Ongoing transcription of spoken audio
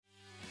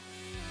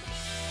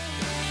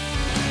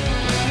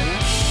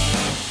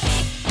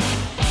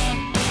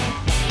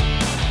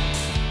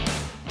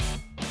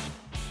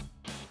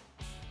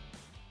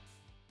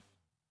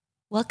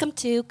Welcome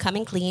to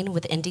Coming Clean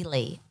with Indy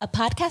Lee, a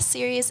podcast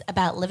series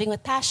about living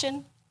with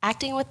passion,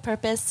 acting with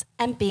purpose,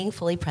 and being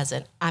fully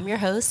present. I'm your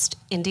host,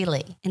 Indy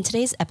Lee. In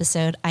today's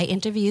episode, I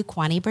interview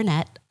Kwani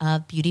Burnett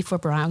of Beauty for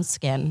Brown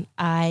Skin.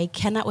 I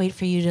cannot wait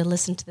for you to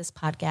listen to this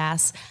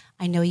podcast.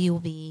 I know you will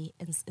be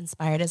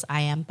inspired as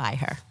I am by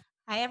her.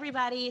 Hi,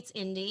 everybody. It's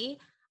Indy.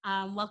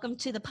 Welcome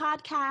to the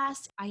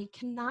podcast. I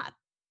cannot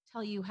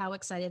tell you how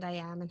excited I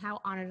am and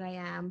how honored I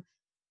am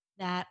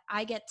that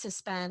I get to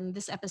spend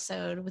this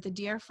episode with a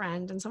dear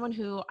friend and someone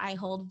who I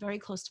hold very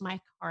close to my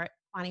heart,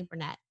 Kwani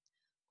Burnett.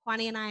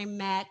 Kwani and I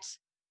met,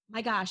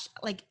 my gosh,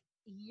 like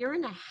a year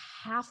and a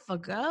half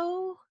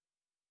ago.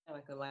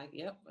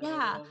 Yep.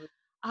 Yeah.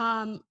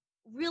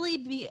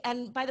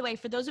 And by the way,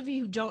 for those of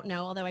you who don't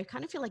know, although I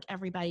kind of feel like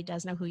everybody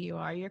does know who you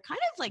are, you're kind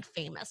of like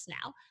famous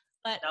now.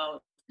 But No.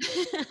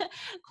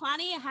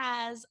 Kwani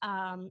has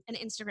an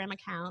Instagram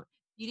account,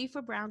 Beauty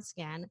for Brown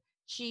Skin.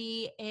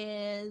 She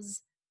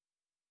is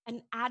an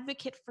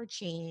advocate for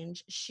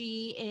change.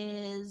 She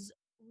is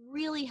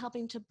really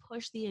helping to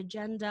push the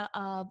agenda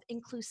of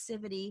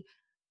inclusivity,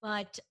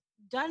 but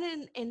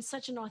done in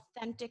such an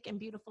authentic and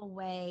beautiful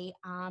way,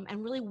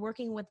 and really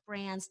working with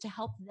brands to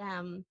help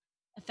them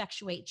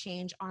effectuate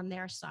change on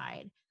their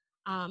side.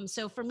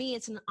 So for me,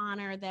 it's an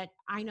honor that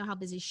I know how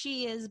busy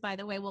she is. By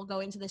the way, we'll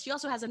go into this. She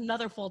also has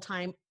another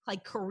full-time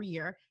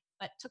career,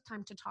 but took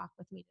time to talk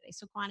with me today.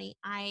 So Kwani,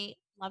 I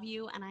love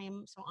you, and I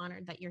am so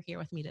honored that you're here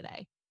with me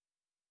today.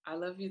 I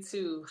love you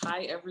too.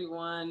 Hi,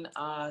 everyone.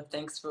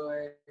 Thanks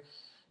for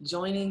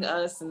joining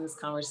us in this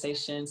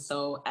conversation.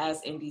 So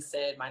as Indy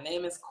said, my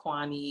name is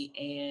Kwani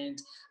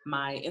and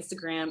my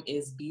Instagram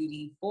is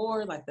beauty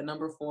for, like the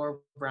number 4,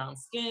 brown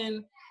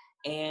skin.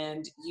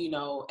 And,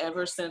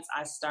 ever since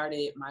I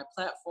started my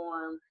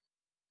platform,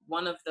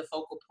 one of the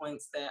focal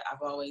points that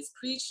I've always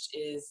preached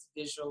is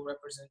visual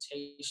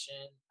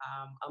representation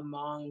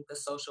among the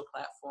social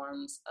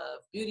platforms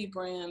of beauty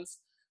brands.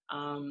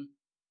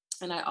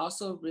 And I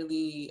also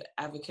really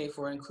advocate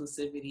for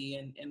inclusivity.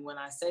 And when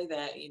I say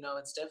that,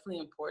 it's definitely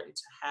important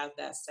to have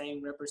that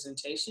same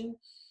representation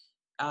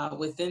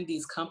within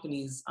these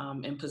companies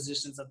in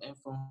positions of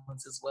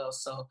influence as well.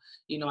 So,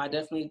 I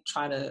definitely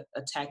try to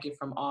attack it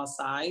from all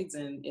sides.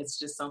 And it's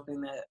just something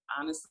that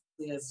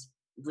honestly has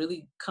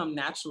really come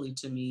naturally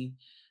to me.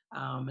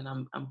 And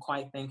I'm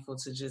quite thankful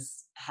to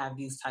just have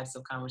these types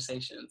of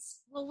conversations.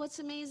 Well, what's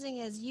amazing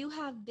is you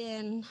have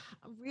been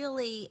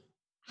really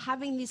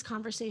having these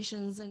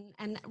conversations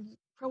and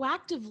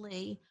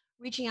proactively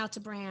reaching out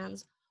to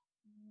brands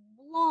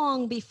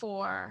long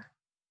before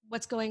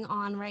what's going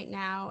on right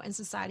now in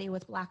society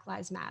with Black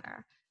Lives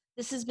Matter.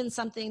 This has been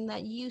something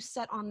that you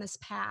set on this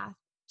path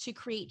to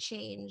create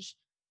change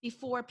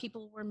before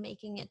people were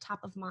making it top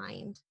of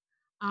mind.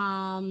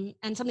 And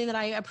something that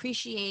I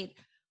appreciate,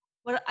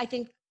 what I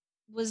think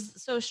was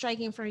so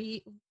striking for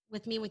you,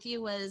 with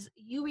you was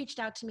you reached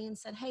out to me and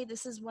said, hey,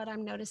 this is what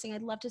I'm noticing.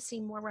 I'd love to see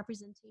more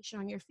representation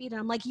on your feed. And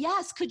I'm like,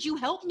 yes, could you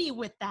help me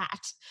with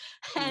that?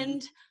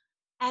 Mm-hmm.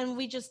 And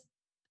we just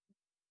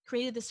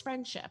created this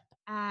friendship.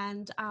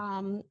 And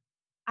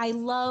I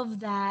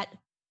love that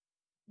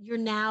you're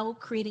now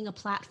creating a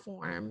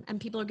platform and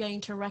people are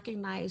getting to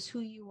recognize who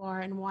you are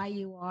and why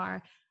you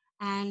are.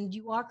 And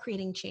you are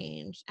creating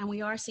change and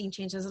we are seeing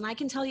changes. And I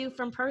can tell you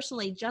from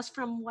personally, just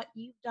from what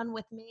you've done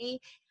with me,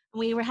 and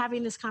we were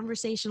having this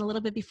conversation a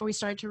little bit before we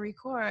started to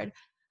record.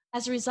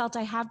 As a result,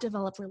 I have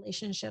developed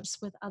relationships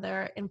with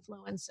other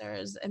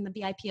influencers in the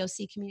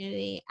BIPOC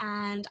community.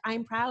 And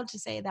I'm proud to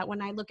say that when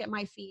I look at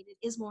my feed, it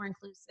is more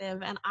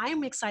inclusive. And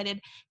I'm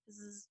excited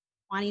because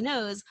Kwani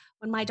knows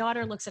when my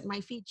daughter looks at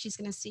my feed, she's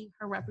going to see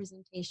her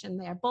representation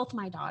there, both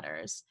my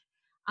daughters.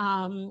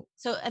 And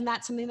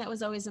that's something that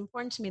was always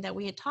important to me that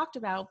we had talked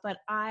about, but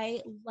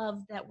I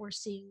love that we're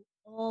seeing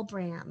all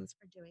brands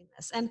are doing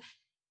this. And,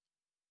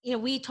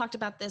 we talked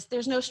about this.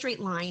 There's no straight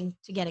line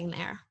to getting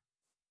there.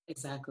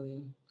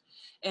 Exactly.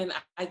 And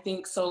I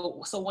think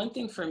so. So one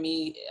thing for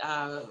me,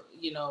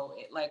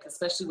 like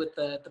especially with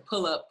the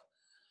pull up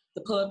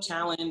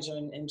challenge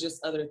and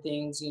just other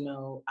things,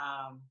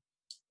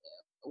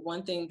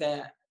 one thing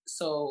that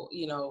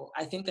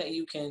I think that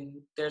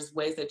there's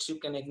ways that you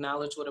can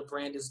acknowledge what a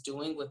brand is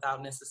doing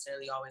without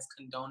necessarily always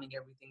condoning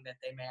everything that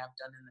they may have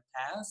done in the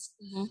past.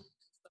 Mm-hmm.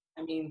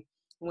 I mean,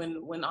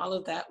 when all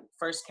of that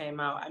first came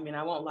out, I mean,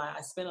 I won't lie,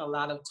 I spent a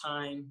lot of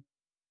time,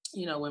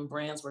 when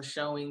brands were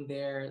showing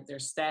their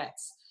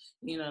stats,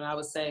 and I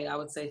would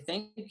say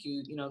thank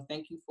you,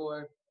 thank you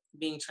for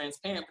being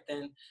transparent. But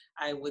then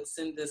I would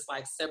send this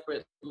like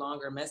separate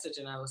longer message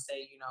and I would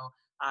say,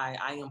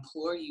 I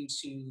implore you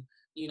to,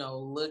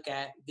 look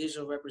at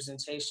visual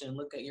representation,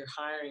 look at your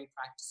hiring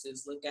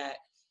practices, look at,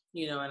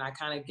 and I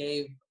kind of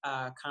gave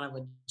kind of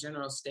a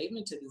general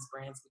statement to these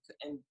brands,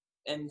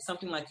 and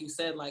something like you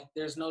said, like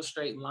there's no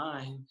straight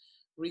line,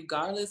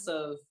 regardless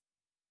of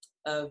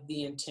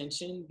the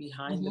intention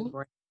behind the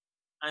brand.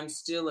 I'm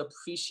still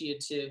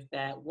appreciative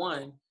that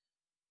one,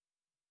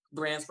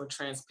 brands were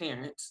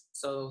transparent,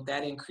 so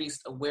that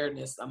increased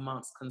awareness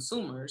amongst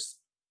consumers.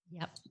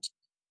 Yep.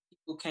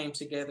 People came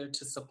together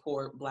to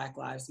support Black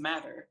Lives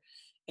Matter.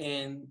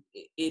 and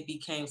it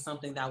became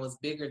something that was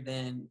bigger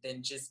than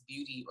just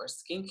beauty or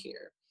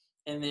skincare.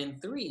 And then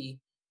 3,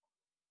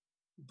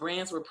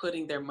 brands were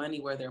putting their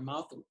money where their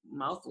mouth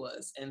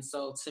was. And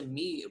so to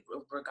me,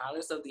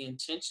 regardless of the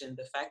intention,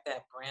 the fact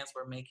that brands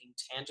were making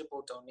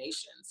tangible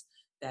donations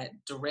that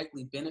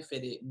directly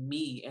benefited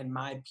me and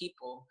my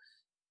people,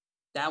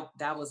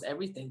 that was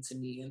everything to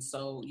me. And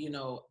so,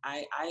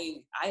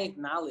 I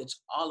acknowledge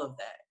all of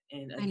that.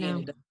 And I again,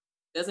 know. it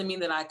doesn't mean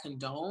that I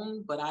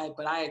condone, but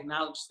I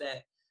acknowledge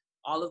that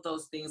all of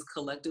those things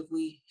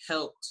collectively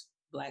helped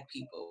Black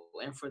people.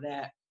 And for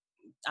that,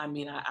 I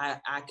mean,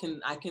 I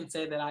can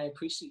say that I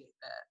appreciate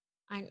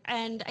that.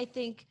 And I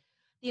think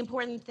the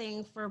important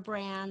thing for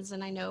brands,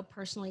 and I know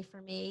personally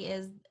for me,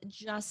 is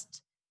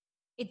just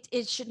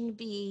it shouldn't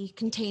be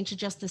contained to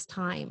just this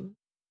time.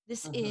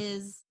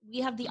 Mhm. We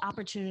have the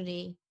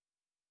opportunity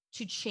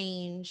to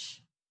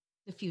change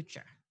the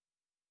future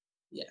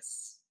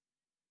Yes.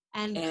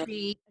 and And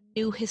create a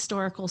new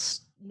historical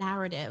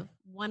narrative,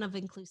 one of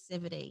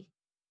inclusivity,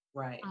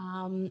 right.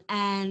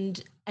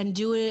 and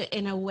do it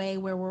in a way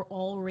where we're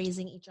all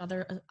raising each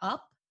other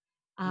up.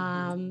 Hmm.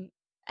 Um,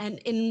 and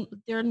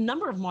there are a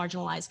number of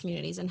marginalized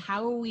communities, and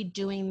how are we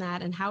doing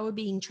that? And how are we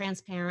being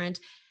transparent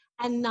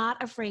and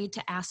not afraid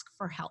to ask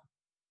for help?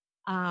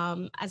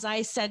 As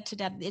I said to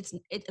Deb,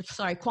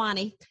 sorry,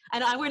 Kwani,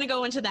 and I'm going to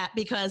go into that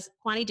because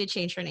Kwani did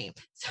change her name.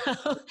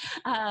 So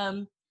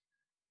um,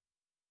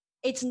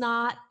 it's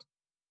not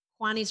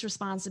Kwani's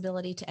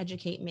responsibility to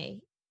educate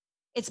me.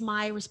 It's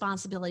my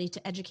responsibility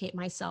to educate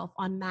myself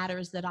on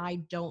matters that I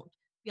don't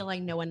feel I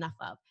know enough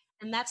of.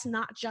 And that's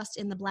not just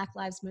in the Black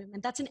Lives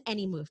Movement, that's in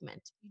any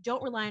movement. You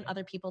don't rely on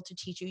other people to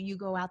teach you. You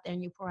go out there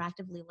and you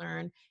proactively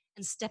learn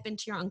and step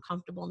into your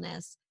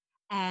uncomfortableness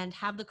and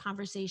have the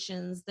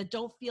conversations that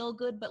don't feel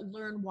good, but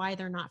learn why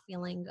they're not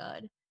feeling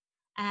good.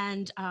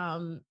 And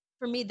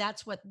for me,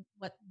 that's what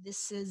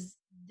this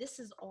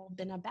has all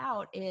been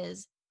about,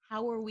 is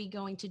how are we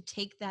going to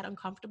take that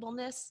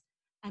uncomfortableness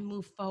and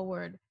move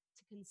forward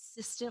to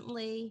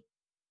consistently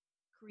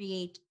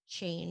create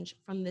change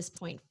from this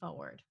point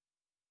forward.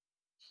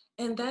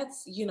 And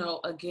that's,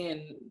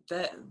 again,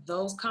 that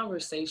those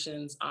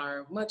conversations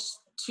are much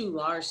too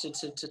large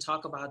to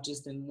talk about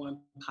just in one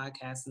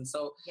podcast. And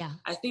so Yeah.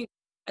 I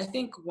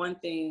think one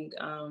thing,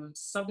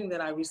 something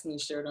that I recently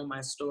shared on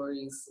my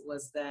stories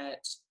was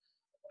that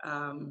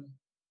um,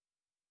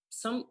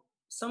 some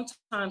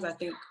sometimes I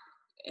think,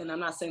 and I'm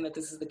not saying that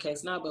this is the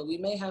case now, but we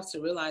may have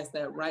to realize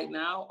that right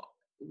now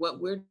what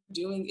we're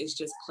doing is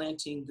just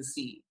planting the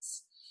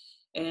seeds.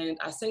 And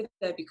I say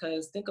that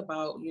because think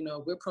about,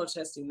 we're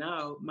protesting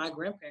now. My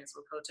grandparents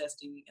were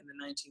protesting in the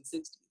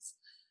 1960s.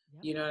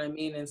 Yep. You know what I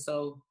mean? And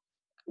so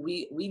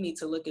we need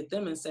to look at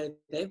them and say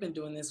they've been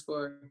doing this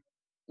for,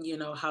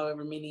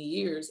 however many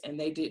years, and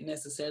they didn't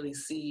necessarily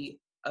see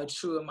a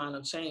true amount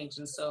of change.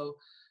 And so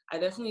I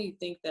definitely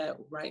think that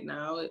right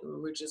now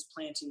we're just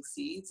planting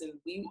seeds, and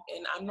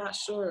I'm not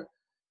sure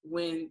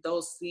when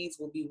those seeds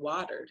will be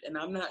watered, and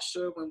I'm not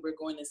sure when we're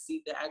going to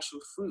see the actual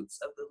fruits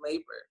of the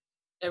labor.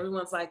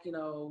 Everyone's like,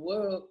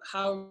 well,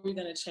 how are we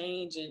going to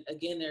change? And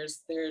again,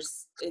 there's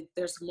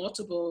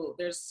multiple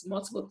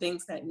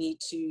things that need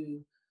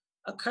to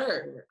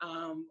occur.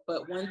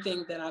 But one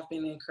thing that I've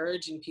been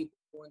encouraging people,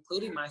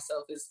 including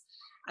myself, is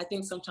I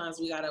think sometimes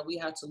we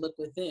have to look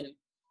within.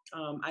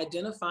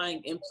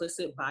 Identifying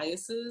implicit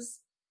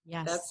biases,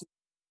 Yes. that's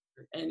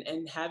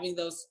and having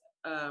those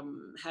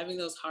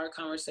hard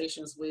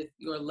conversations with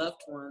your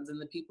loved ones and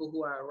the people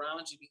who are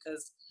around you,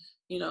 because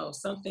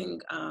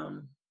something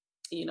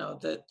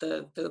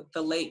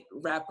the late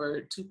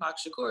rapper Tupac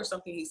Shakur,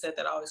 something he said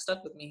that always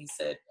stuck with me.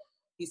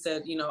 He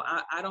said,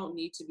 I don't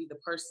need to be the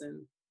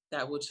person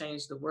that will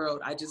change the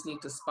world. I just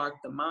need to spark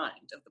the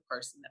mind of the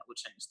person that will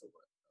change the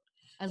world.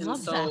 I And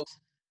love that.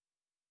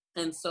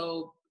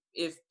 so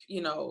if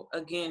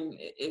again,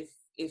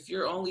 if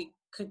you're only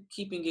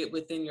keeping it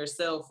within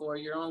yourself, or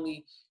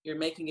you're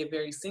making it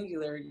very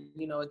singular,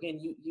 again,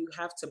 you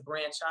have to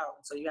branch out.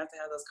 So you have to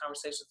have those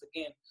conversations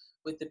again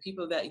with the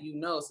people that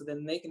so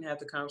then they can have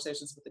the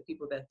conversations with the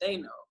people that they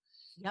know.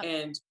 Yep.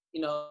 And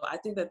I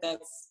think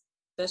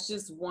that's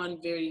just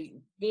one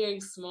very, very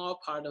small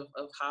part of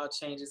how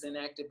change is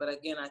enacted. But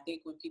again, I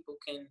think when people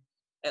can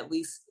at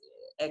least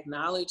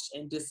acknowledge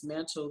and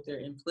dismantle their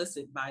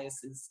implicit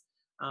biases,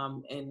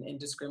 and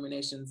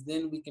discriminations,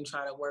 then we can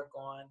try to work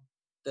on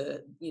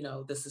the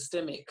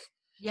systemic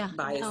Yeah.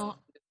 bias, No,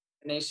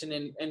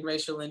 discrimination, and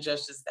racial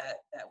injustice that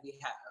we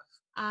have.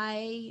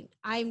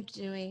 I'm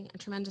doing a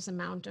tremendous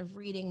amount of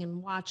reading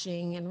and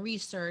watching and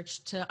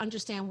research to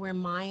understand where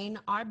mine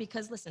are,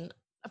 because listen,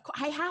 of course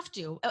I have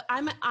to. I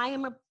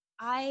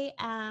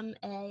am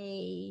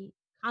a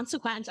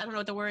consequence, I don't know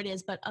what the word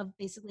is, but of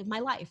basically of my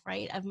life,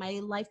 right? Of my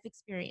life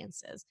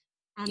experiences.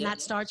 And Yep.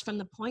 that starts from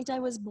the point I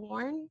was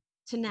born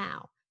to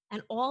now.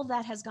 And all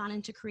that has gone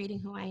into creating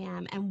who I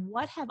am. And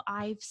what have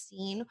I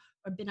seen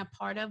or been a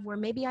part of where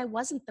maybe I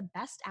wasn't the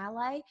best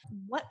ally?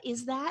 What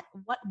is that?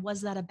 What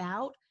was that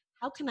about?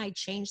 How can I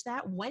change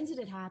that? When did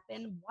it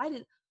happen?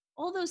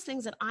 all those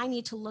things that I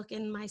need to look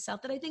in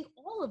myself, that I think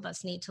all of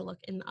us need to look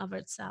in of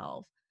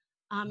itself.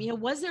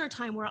 Was there a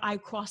time where I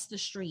crossed the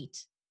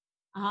street,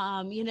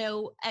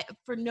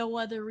 for no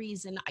other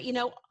reason? I And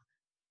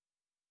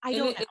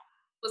don't know.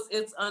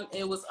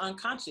 it was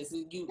unconscious.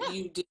 Yeah.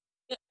 You did.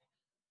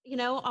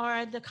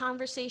 Or the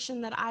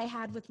conversation that I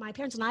had with my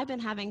parents, and I've been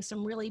having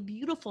some really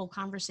beautiful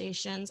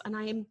conversations, and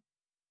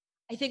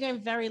I think I'm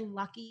very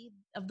lucky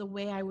of the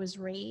way I was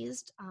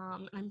raised.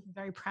 I'm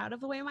very proud of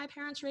the way my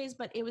parents raised,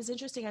 but it was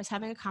interesting. I was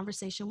having a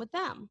conversation with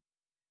them,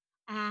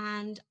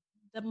 and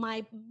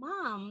my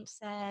mom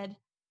said,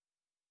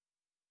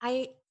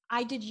 I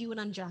did you an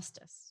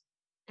injustice.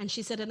 And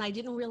she said, and I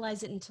didn't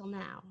realize it until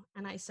now.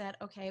 And I said,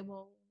 okay,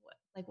 well,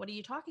 what are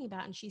you talking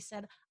about? And she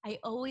said, I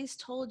always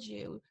told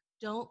you,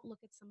 don't look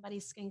at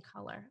somebody's skin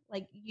color.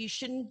 Like, you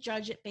shouldn't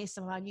judge it based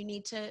on, you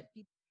need to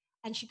be.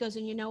 And she goes,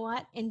 and you know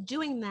what? In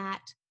doing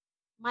that,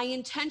 my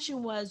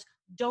intention was,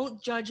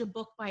 don't judge a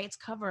book by its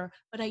cover,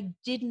 but I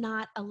did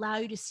not allow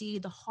you to see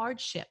the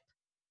hardship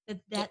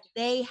that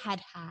they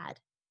had had.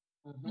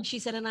 Mm-hmm. And she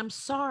said, and I'm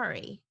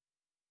sorry,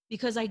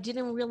 because I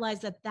didn't realize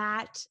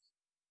that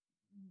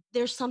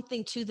there's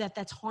something to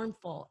that's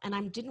harmful, and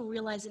I didn't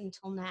realize it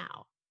until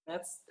now.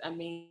 That's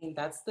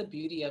the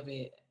beauty of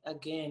it.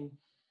 Again,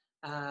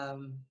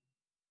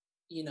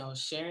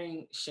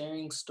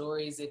 sharing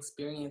stories,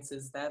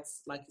 experiences,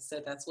 that's, like you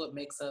said, that's what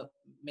makes up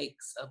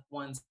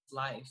one's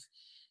life.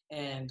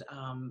 And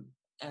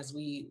as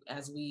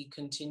we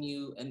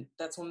continue, and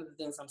that's one of the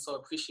things I'm so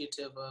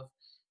appreciative of,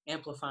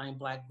 amplifying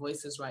Black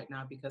voices right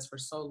now, because for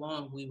so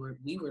long we were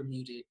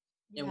muted,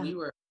 and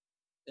Yeah.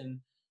 and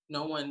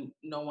no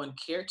one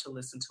cared to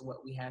listen to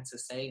what we had to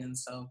say. And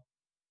so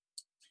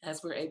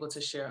as we're able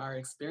to share our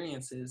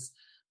experiences,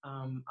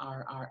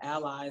 our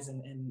allies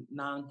and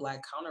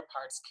non-Black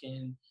counterparts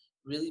can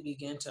really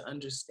begin to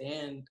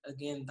understand,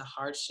 again, the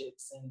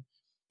hardships and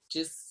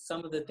just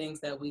some of the things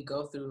that we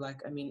go through.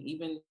 Like,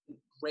 even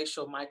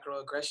racial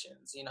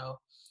microaggressions,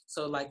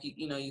 so like,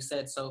 you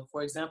said, so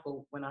for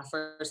example, when I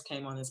first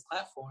came on this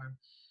platform,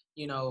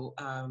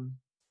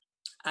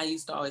 I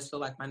used to always feel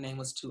like my name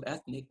was too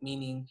ethnic,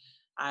 meaning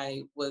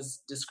I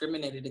was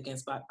discriminated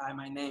against by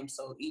my name.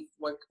 So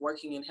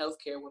working in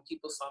healthcare, when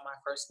people saw my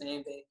first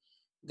name,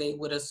 they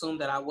would assume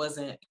that I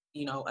wasn't,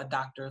 a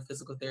doctor of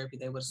physical therapy.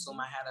 They would assume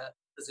I had a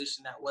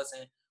position that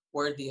wasn't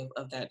worthy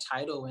of that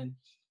title. And,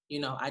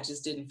 I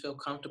just didn't feel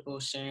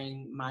comfortable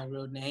sharing my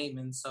real name.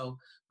 And so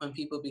when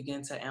people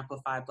begin to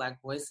amplify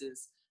Black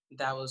voices,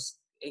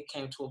 it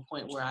came to a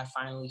point where I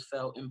finally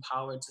felt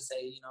empowered to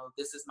say,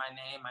 this is my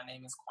name. My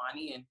name is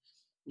Kwani. And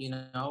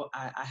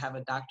I have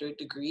a doctorate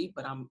degree,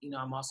 but I'm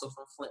also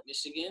from Flint,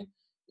 Michigan,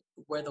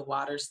 where the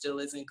water still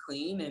isn't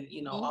clean. And,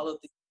 all of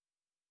the,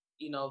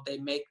 they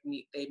make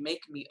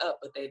me up,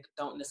 but they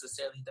don't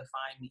necessarily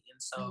define me. And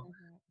so,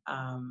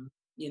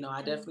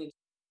 I definitely.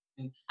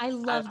 I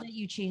love that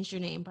you changed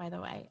your name, by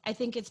the way. I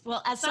think it's,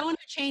 well, as someone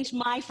who changed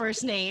my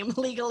first name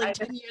legally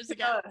 10 years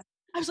ago,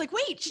 I was like,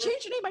 wait, she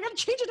changed your name. I got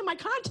to change it in my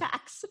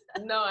contacts.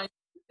 No,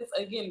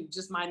 again,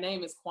 just my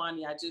name is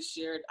Kwani. I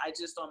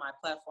just on my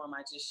platform,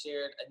 I just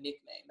shared a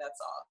nickname. That's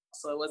all.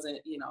 So it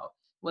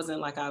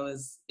wasn't like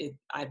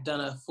I'd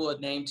done a full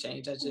name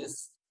change. I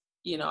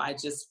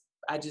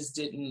just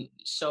didn't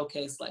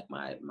showcase like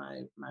my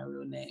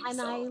real name. And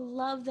so. I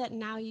love that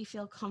now you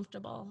feel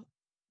comfortable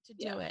to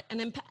do it,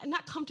 and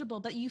not comfortable,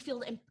 but you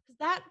feel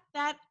that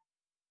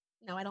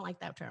no, I don't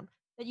like that term.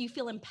 That you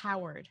feel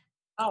empowered.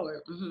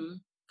 Power,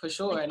 for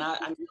sure.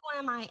 Like, and who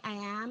am I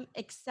am,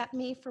 accept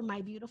me for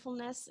my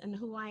beautifulness and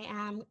who I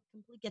am,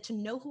 get to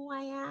know who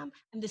I am,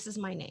 and this is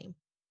my name.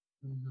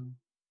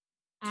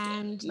 Mm-hmm.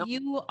 And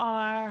you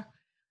are,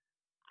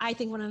 I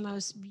think, one of the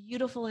most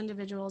beautiful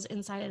individuals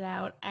inside and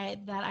out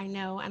that I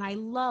know. And I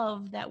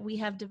love that we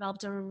have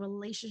developed a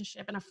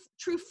relationship and a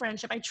true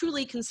friendship. I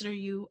truly consider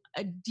you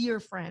a dear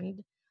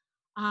friend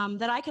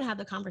that I can have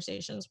the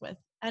conversations with.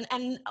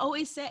 And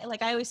always say,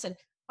 like I always said,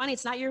 Bonnie,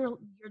 it's not your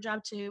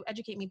job to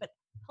educate me, but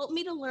help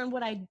me to learn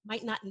what I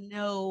might not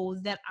know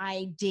that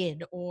I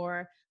did.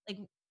 Or like,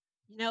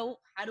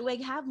 how do I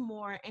have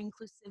more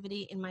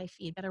inclusivity in my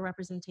feed, better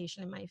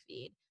representation in my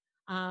feed?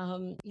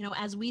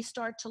 As we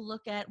start to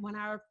look at when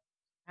our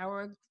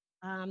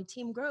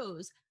team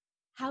grows,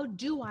 how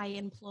do I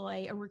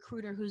employ a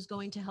recruiter who's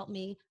going to help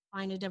me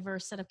find a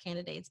diverse set of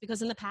candidates?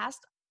 Because in the past,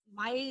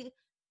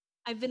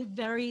 I've been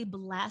very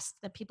blessed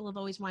that people have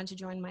always wanted to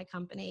join my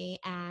company,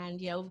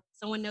 and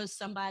someone knows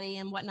somebody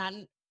and whatnot.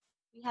 And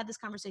we had this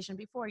conversation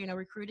before. Paying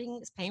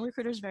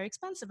recruiters is very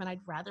expensive, and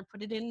I'd rather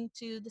put it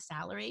into the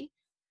salary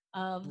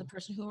of the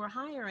person who we're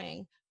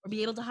hiring, or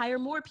be able to hire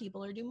more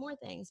people or do more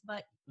things.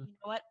 But you know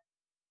what?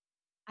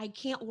 I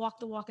can't walk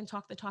the walk and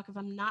talk the talk if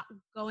I'm not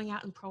going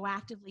out and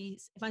proactively.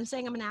 If I'm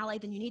saying I'm an ally,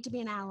 then you need to be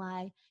an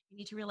ally. You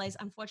need to realize,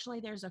 unfortunately,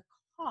 there's a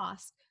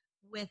cost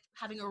with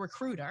having a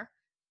recruiter,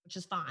 which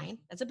is fine.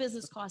 That's a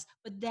business cost.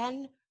 But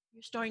then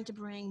you're starting to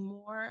bring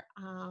more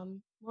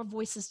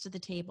voices to the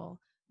table,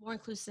 more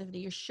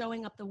inclusivity. You're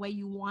showing up the way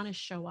you want to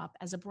show up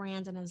as a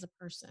brand and as a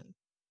person.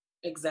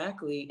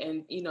 Exactly.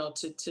 And,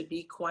 to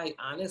be quite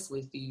honest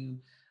with you,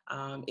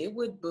 it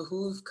would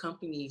behoove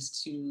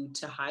companies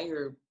to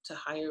hire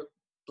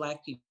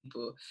Black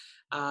people.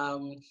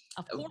 Um,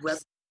 Of rep-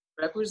 course.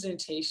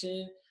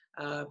 Representation,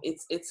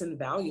 it's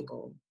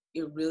invaluable.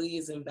 It really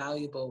is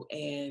invaluable.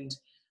 And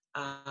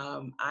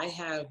I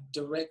have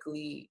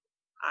directly,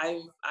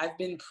 I've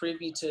been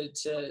privy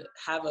to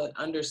have an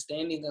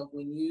understanding of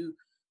when you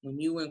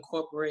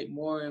incorporate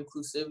more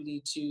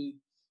inclusivity to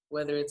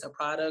whether it's a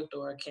product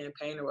or a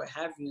campaign or what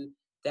have you,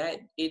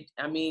 that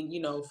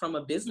from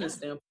a business Yeah.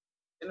 standpoint,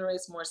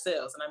 generates more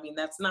sales. And I mean,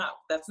 that's not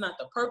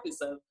the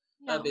purpose of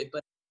No, it,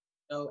 but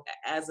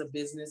as a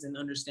business and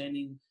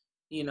understanding,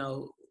 you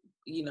know,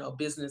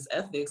 business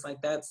ethics,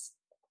 like that's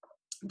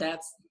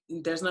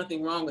there's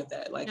nothing wrong with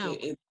that. Like no.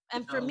 it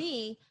And for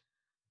me,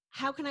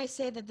 how can I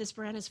say that this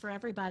brand is for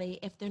everybody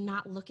if they're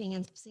not looking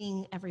and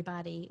seeing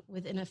everybody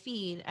within a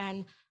feed?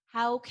 And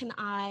how can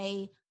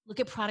I look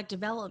at product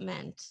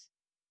development?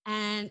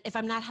 And if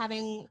I'm not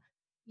having,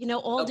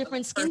 all a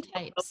different skin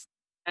types,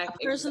 a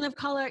person exactly. of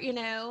color,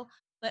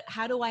 but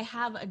how do I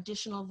have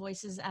additional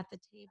voices at the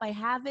table? By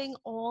having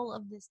all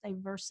of this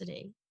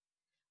diversity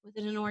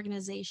within an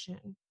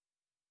organization,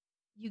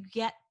 you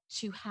get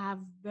to have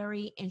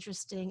very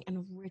interesting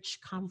and rich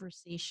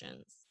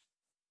conversations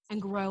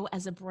and grow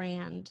as a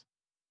brand.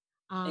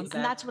 And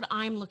Exactly. that's what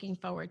I'm looking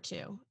forward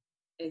to.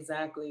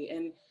 Exactly.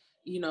 And,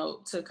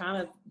 to kind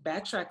of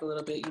backtrack a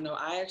little bit,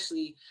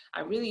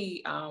 I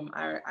really,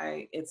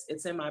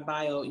 it's in my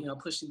bio,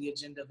 pushing the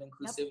agenda of Yep.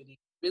 inclusivity.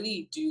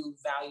 Really do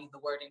value the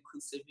word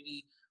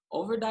inclusivity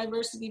over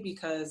diversity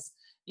because,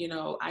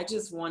 I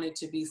just want it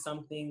to be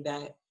something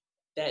that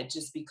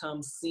just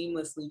becomes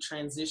seamlessly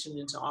transitioned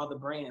into all the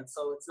brands.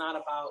 So it's not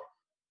about,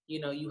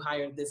 you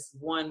hire this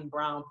one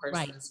brown person,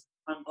 Right. this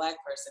one Black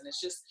person. It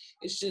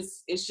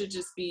should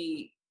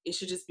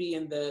just be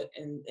in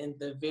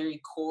the very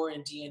core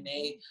and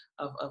DNA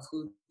of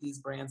who these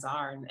brands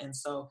are. And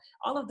so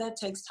all of that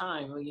takes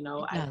time. It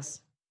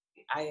does.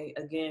 I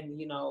again,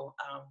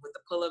 with the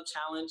pull-up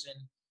challenge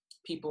and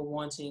people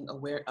wanting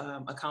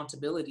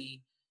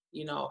accountability,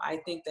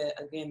 I think that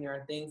again, there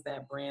are things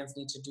that brands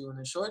need to do in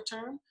the short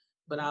term,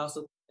 but I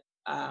also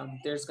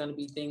there's going to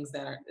be things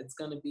it's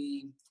going to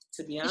be,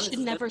 to be It honest, should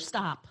never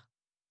stop.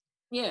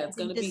 yeah, I it's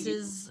going think to this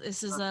be,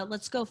 is a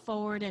let's go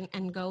forward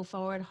and go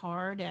forward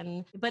hard.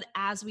 But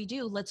as we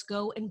do, let's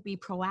go and be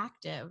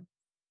proactive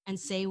and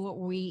say what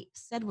we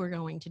said we're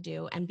going to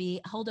do and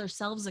hold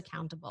ourselves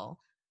accountable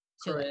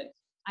to it. correct.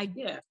 I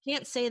Yeah.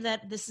 can't say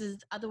that this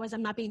is, otherwise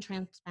I'm not being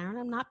transparent.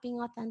 I'm not being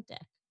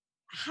authentic.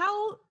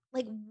 How,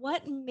 like,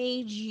 what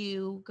made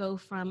you go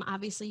from,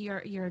 obviously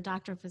you're a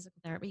doctor of physical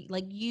therapy,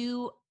 like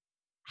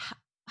how,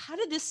 how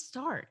did this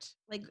start?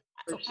 Like,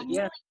 I'm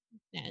Yeah. really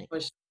interested. For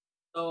sure.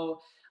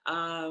 So,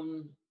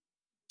 um,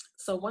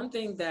 so one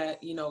thing that,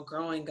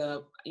 growing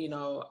up,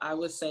 I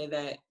would say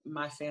that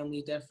my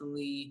family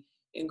definitely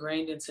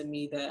ingrained into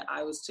me that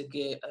I was to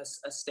get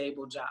a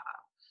stable job.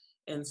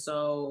 And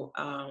so,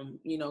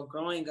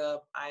 growing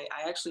up, I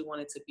actually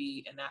wanted to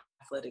be an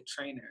athletic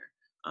trainer.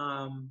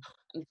 Um,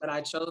 but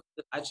I chose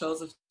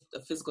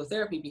a physical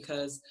therapy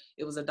because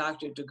it was a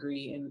doctorate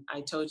degree. And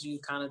I told you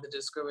kind of the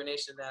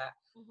discrimination that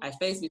I Mhm.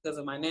 faced because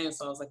of my name.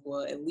 So I was like,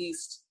 well, at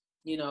least,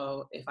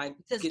 if I It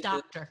says get the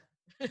doctor.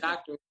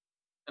 doctor,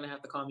 going to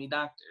have to call me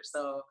doctor.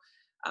 So,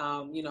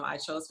 I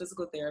chose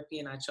physical therapy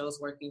and I chose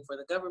working for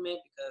the government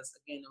because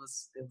again, it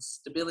was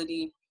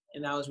stability,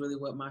 and that was really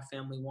what my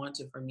family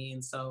wanted for me.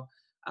 And so,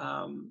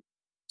 um,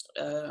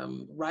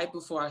 right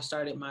before I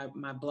started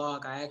my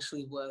blog, I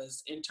actually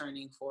was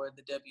interning for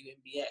the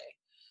WNBA.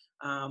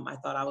 I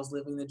thought I was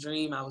living the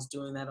dream. I was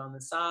doing that on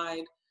the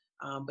side,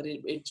 but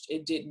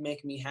it didn't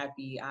make me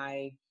happy.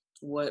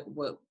 What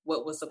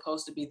was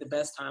supposed to be the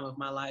best time of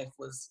my life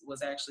was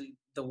actually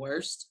the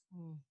worst.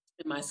 Mm.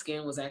 And my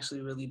skin was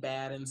actually really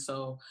bad. And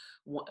so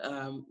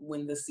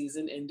when the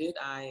season ended,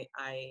 I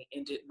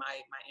ended my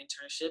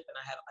internship, and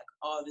I had like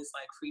all this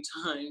like free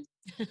time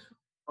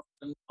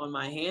on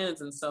my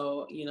hands. And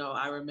so,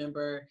 I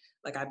remember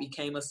like I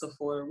became a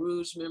Sephora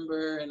Rouge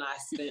member, and I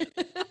spent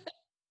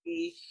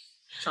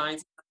trying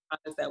to find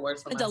products that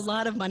worked for Spent my a skin.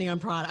 lot of money on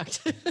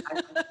product.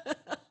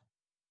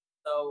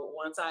 So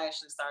once I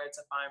actually started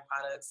to find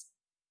products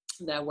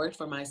that worked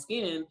for my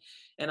skin,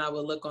 and I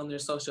would look on their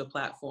social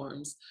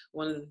platforms,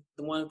 one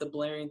of the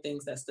blaring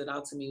things that stood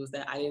out to me was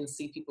that I didn't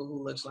see people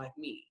who looked like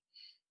me.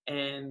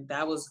 And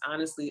that was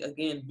honestly,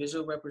 again,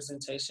 visual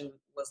representation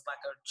was like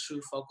a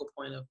true focal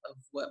point of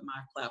what my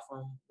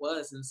platform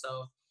was. And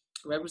so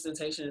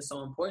representation is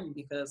so important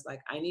because like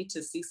I need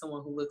to see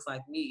someone who looks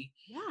like me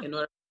Yeah, in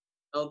order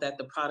to know that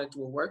the product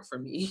will work for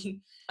me. you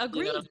know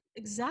agreed.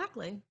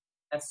 Exactly.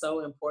 that's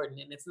so important.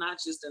 And it's not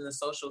just in the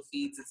social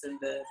feeds, it's in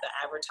the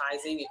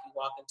advertising. If you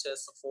walk into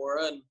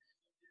Sephora and,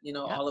 Yep.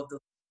 all of the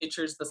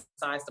pictures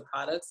besides the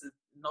products, if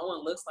no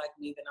one looks like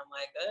me, then I'm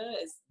like,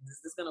 is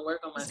this going to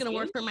work on my It's going to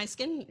skin? work for my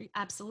skin.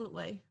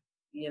 Absolutely.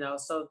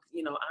 So,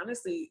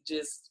 honestly,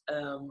 just,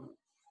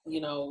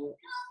 you know,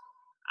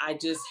 I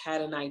just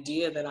had an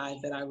idea that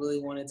I really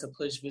wanted to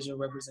push visual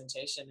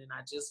representation, and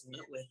I just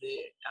went with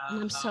it.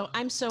 And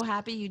I'm so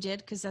happy you did,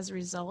 because as a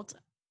result,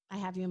 I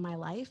have you in my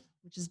life,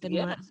 which has been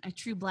Yeah, a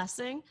true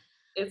blessing.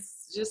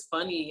 it's just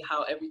funny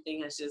how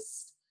everything has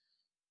just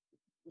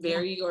Yeah.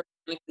 very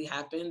organically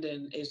happened,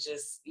 and it's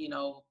just,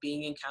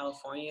 being in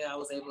California, I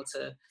was able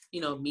to,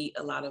 meet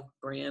a lot of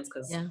brands,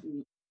 because Yeah.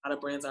 a lot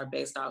of brands are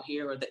based out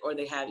here, or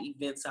they have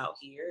events out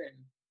here,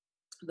 and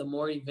the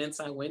more events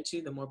I went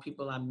to, the more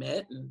people I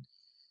met, and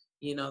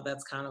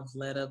that's kind of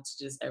led up to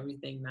just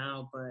everything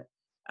now. But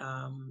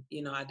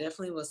I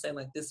definitely will say,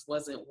 like, this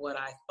wasn't what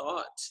I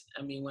thought.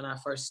 I mean, when I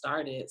first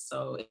started,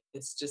 so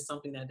it's just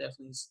something that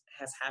definitely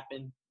has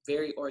happened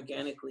very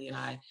organically,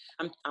 and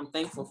I'm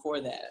thankful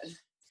for that.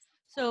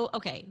 So,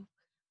 okay,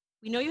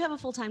 we know you have a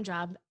full-time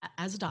job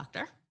as a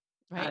doctor,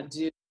 I right?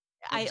 do.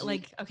 I I do.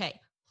 like, okay.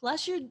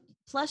 Plus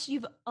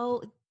you've,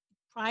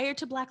 prior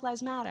to Black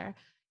Lives Matter,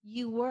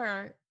 you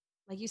were,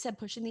 like you said,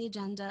 pushing the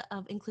agenda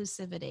of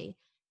inclusivity.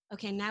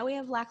 Okay, now we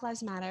have Black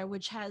Lives Matter,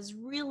 which has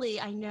really,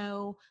 I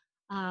know,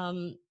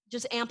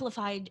 just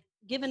amplified,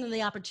 given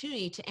the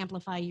opportunity to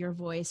amplify your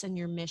voice and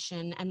your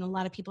mission. And a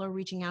lot of people are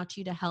reaching out to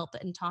you to help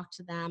and talk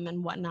to them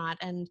and whatnot.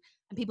 And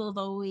people have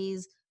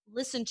always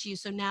listened to you.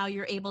 So now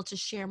you're able to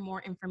share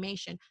more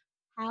information.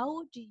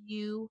 How do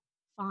you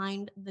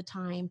find the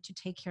time to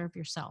take care of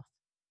yourself?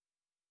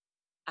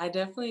 I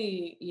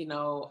definitely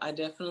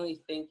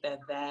think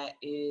that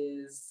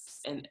is,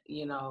 and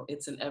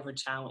it's an ever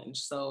challenge.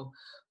 So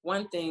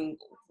one thing,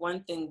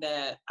 one thing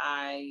that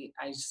I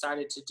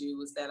started to do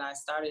was that I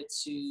started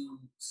to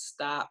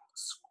stop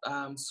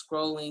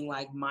scrolling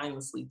like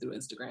mindlessly through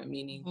Instagram,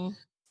 Mhm.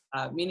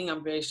 meaning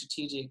I'm very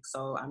strategic.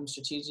 So I'm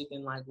strategic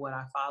in like what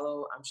I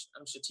follow.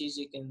 I'm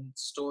strategic in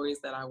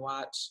stories that I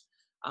watch.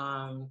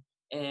 And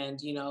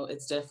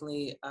it's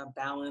definitely a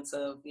balance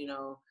of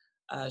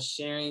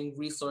sharing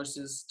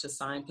resources to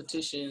sign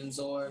petitions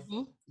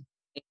Mhm.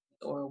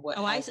 or what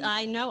Oh, have you.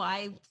 I know.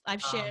 I've Um,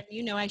 shared,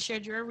 I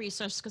shared your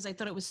resource because I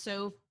thought it was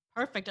so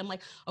perfect. I'm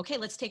like, okay,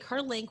 let's take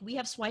her link. We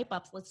have swipe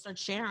ups. Let's start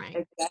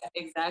sharing.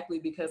 Exactly,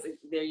 because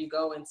there you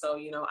go. And so,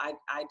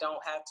 I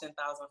don't have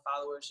 10,000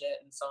 followers yet.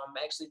 And so I'm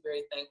actually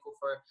very thankful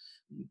for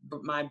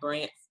my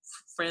brand,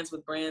 friends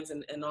with brands,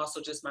 and also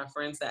just my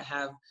friends that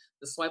have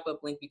the swipe up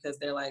link, because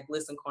they're like,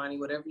 listen, Kwani,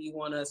 whatever you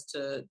want us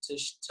to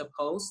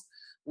post,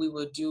 we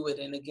will do it.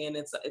 And again,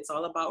 it's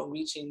all about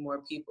reaching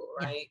more people,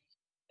 Yeah. right?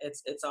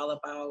 It's all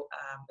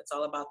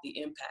about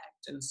the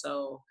impact. And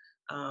so,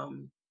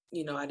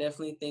 I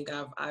definitely think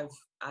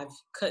I've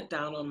cut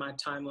down on my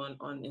time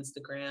on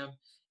Instagram.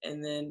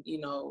 And then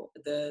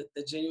the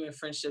genuine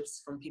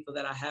friendships from people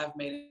that I have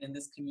made in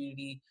this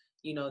community,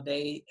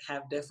 they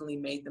have definitely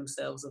made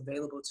themselves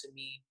available to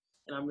me,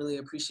 and I'm really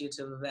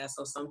appreciative of that.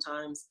 So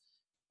sometimes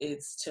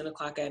it's 10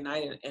 o'clock at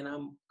night, and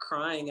I'm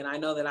crying, and I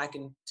know that I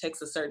can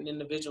text a certain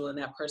individual and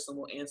that person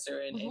will answer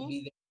and Hmm.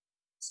 be there.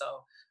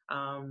 So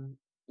um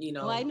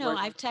Oh, I know. work.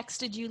 I've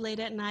texted you late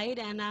at night,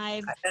 and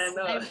I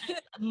know.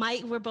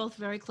 Mike, we're both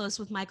very close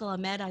with Michael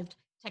Ahmed. I've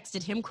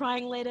texted him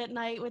crying late at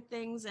night with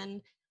things.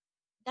 And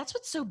that's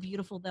what's so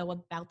beautiful though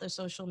about the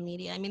social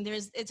media. I mean,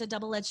 it's a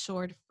double-edged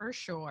sword for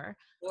sure,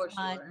 For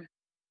but sure.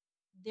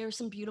 there's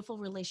some beautiful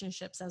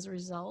relationships as a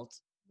result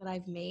that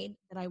I've made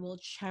that I will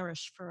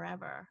cherish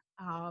forever.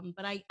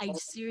 But I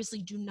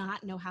seriously do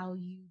not know how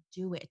you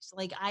do it.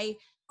 Like I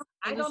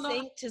I was don't know.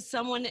 saying to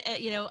someone,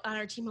 on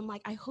our team, I'm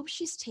like, I hope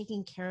she's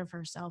taking care of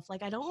herself.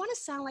 Like, I don't want to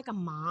sound like a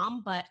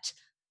mom, but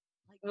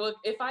like, Well,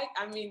 if I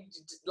mean,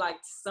 like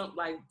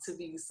to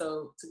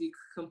be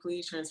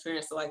completely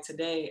transparent. So like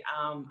today,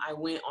 I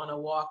went on a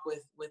walk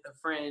with a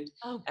friend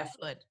oh, at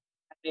good.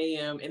 5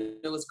 a.m. and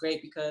it was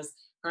great because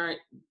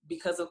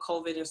of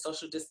COVID and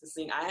social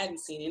distancing, I hadn't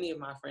seen any of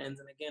my friends.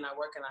 And again, I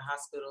work in a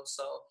hospital,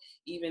 so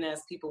even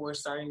as people were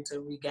starting to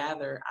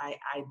regather, I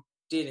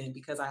didn't,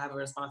 because I have a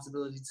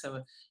responsibility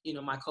to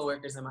my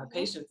coworkers and my Mhm.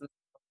 patients.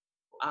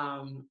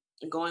 Um,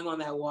 Going on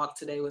that walk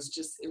today it was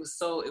just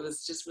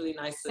really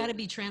nice Got to. to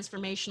be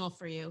transformational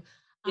for you.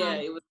 Yeah,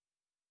 Um,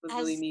 was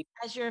really as neat.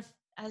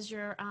 as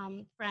your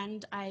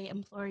friend, I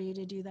implore you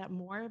to do that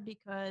more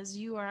because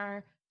you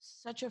are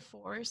such a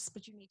force,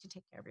 but you need to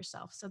take care of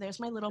yourself. So there's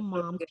my little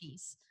mom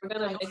piece We're that I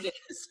gonna make it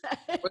wanted to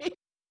say.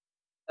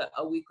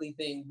 a weekly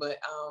thing, but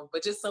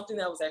just something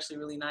that was actually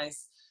really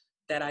nice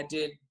that I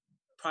did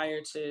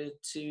prior to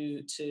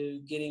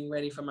getting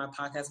ready for my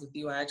podcast with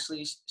you. I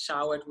actually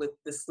showered with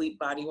the Sleep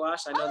body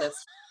wash. I know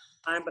that's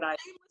fine, but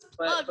Shameless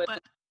plug, but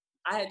but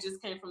I had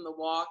just came from the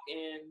walk,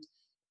 and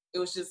it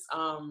was just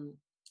I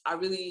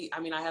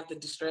mean, I have the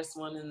distress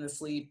one and the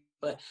sleep,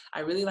 but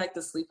I really like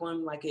the sleep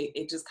one. Like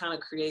it just kind of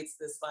creates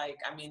this, like,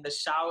 I mean, the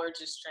shower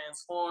just right?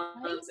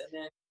 transforms, and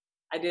then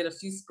I did a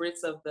few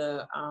spritz of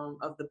the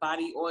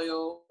body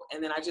oil,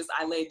 and then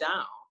I laid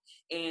down,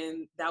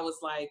 and that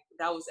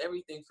was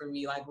everything for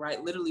me. Like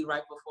literally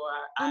right before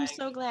I'm I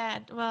so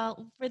glad.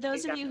 Well, for I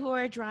those of got. you who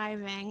are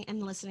driving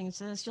and listening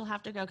to this, you'll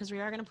have to go because we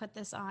are going to put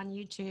this on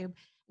YouTube.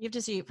 You have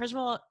to see. First of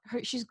all,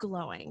 she's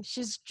glowing.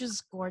 She's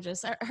just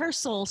gorgeous. Her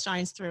soul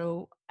shines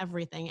through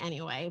everything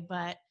anyway.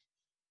 But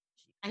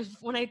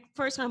when I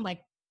first met, I'm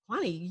like,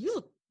 Kwani,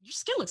 your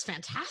skin looks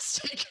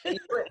fantastic.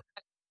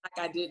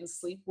 Like I didn't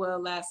sleep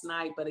well last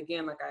night, but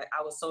again, like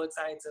I was so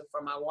excited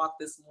for my walk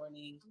this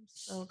morning.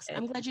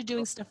 I'm glad you're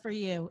doing stuff for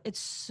you.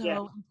 It's yeah,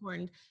 so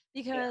important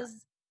yeah,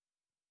 because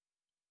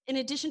in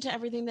addition to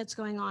everything that's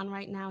going on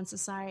right now in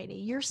society,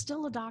 you're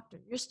still a doctor.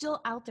 You're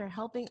still out there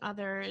helping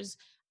others,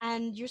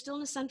 and you're still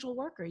an essential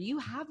worker. You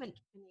haven't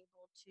been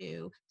able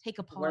to take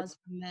a work pause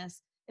from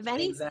this. If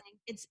anything, exactly.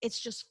 it's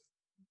just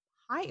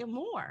higher,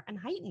 more and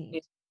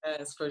heightened.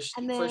 Yes,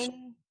 And for sure.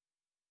 then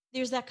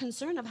there's that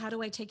concern of how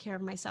do I take care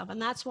of myself?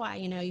 And that's why,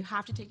 you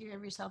have to take care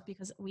of yourself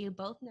because we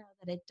both know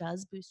that it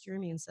does boost your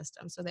immune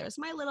system. So there's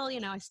my little,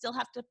 I still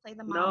have to play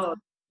the No,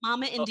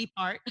 mama indie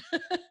part.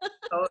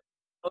 to-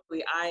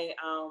 totally. I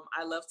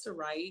love to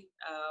write.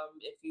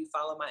 If you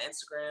follow my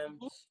Instagram,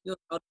 you'll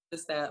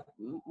notice that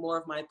more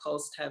of my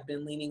posts have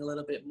been leaning a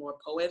little bit more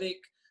poetic.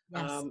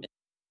 Yes.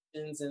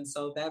 And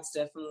so that's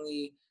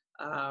definitely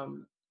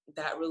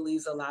that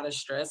relieves a lot of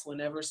stress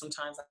whenever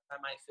sometimes I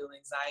might feel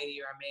anxiety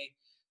or I may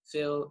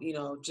feel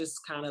just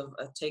kind of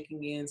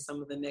taking in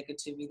some of the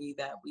negativity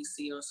that we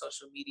see on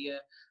social media.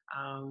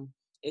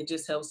 It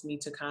just helps me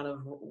to kind of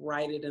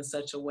write it in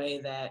such a way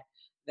that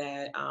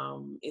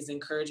is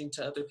encouraging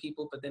to other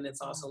people, but then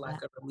it's also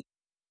like a relief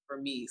for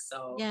me.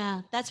 So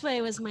yeah, that's why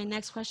it was my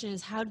next question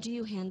is how do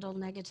you handle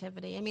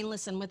negativity? I mean,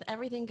 listen, with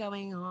everything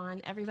going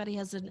on, everybody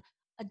has a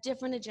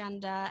different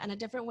agenda and a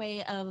different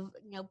way of,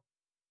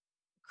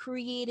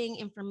 creating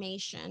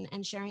information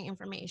and sharing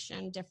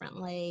information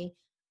differently.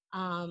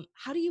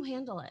 How do you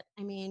handle it?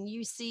 I mean,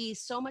 you see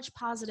so much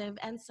positive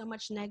and so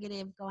much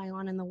negative going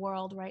on in the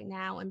world right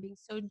now and being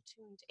so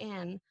tuned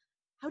in.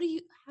 How do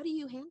you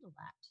handle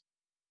that?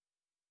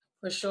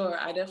 for sure.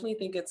 I definitely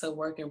think it's a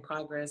work in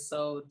progress.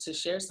 So to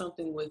share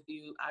something with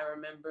you, I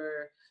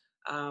remember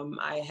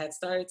I had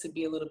started to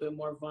be a little bit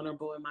more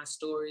vulnerable in my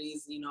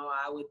stories.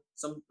 I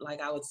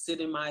would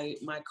sit in my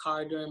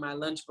car during my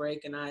lunch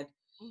break and I'd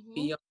Mm-hmm.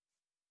 be on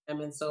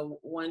them. And so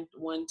one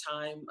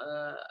time,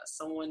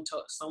 someone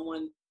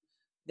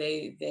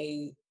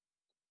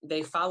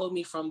they followed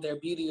me from their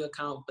beauty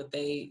account, but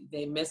they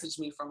messaged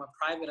me from a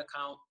private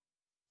account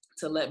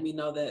to let me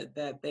know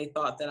that they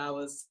thought that I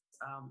was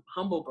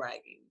humble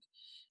bragging.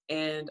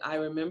 And I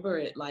remember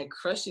it like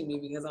crushing me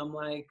because I'm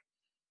like,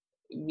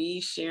 me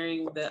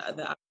sharing the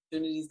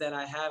opportunities that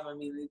I have. I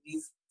mean,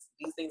 these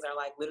things are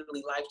like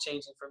literally life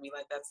changing for me.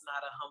 Like that's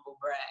not a humble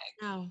brag.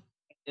 Oh,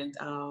 And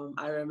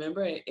I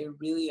remember it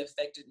really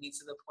affected me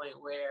to the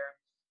point where,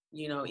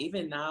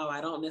 even now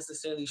I don't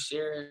necessarily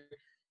share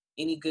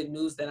any good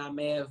news that I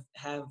may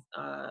have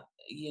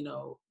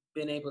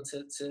been able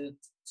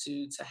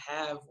to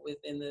have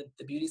within the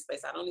beauty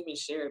space. I don't even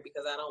share it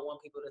because I don't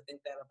want people to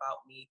think that about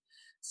me.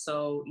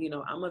 So,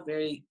 I'm a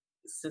very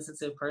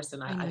sensitive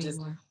person. I I know just,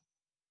 you are.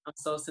 I'm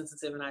so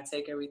sensitive and I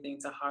take everything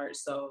to heart.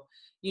 So,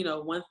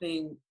 one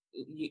thing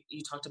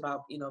you talked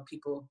about,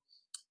 people,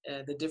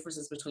 the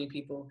differences between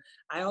people.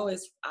 I've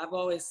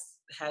always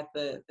had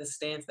the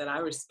stance that I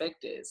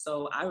respected.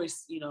 So I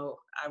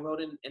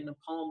wrote in the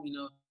poem,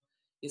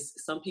 is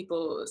some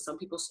people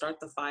start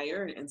the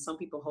fire and some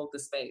people hold the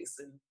space.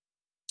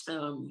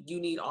 And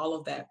you need all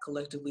of that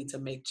collectively to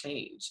make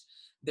change.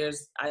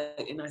 I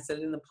said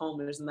it in the poem,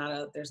 there's not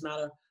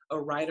a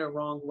right or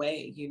wrong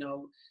way.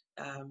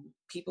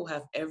 People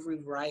have every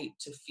right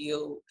to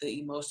feel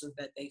the emotions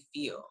that they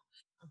feel.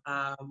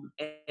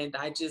 And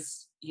I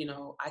just,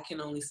 I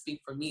can only speak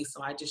for me.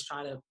 So I just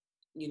try to,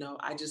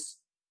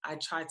 I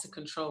try to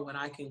control what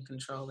I can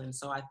control. And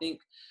so I think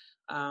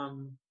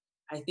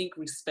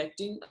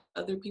respecting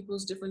other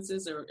people's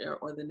differences or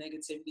the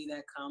negativity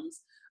that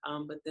comes,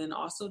 but then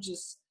also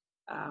just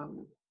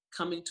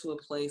coming to a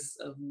place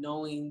of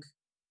knowing,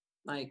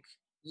 like,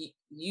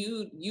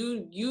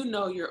 you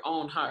know your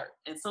own heart,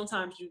 and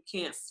sometimes you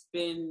can't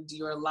spend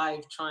your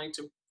life trying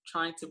to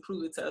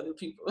prove it to other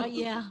people.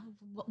 Yeah,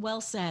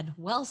 well said.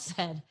 Well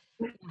said.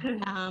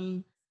 Yeah.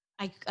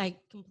 I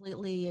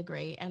completely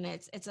agree, and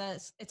it's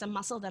a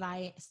muscle that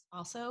I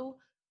also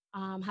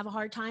have a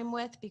hard time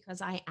with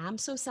because I am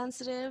so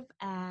sensitive,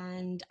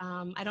 and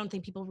I don't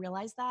think people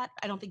realize that.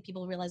 I don't think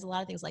people realize a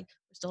lot of things. Like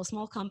we're still a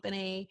small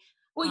company.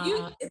 Well,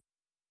 Uh,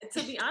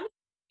 to be honest,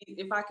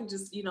 if I can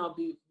just,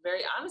 be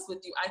very honest with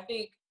you, I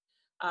think,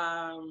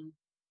 um,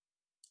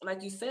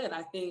 like you said,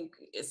 I think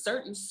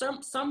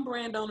some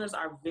brand owners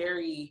are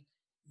very,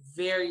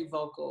 very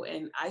vocal,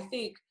 and I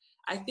think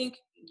I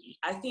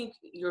think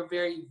you're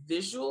very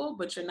visual,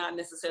 but you're not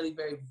necessarily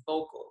very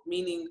vocal.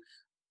 Meaning,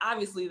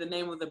 obviously, the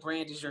name of the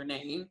brand is your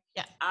name.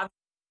 yeah, Obviously,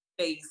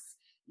 face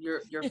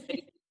your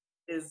face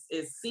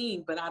is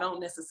seen, but I don't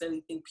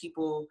necessarily think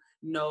people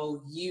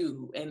know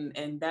you,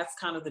 and that's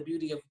kind of the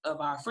beauty of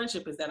our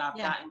friendship is that I've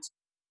yeah, gotten to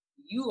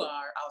who you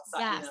are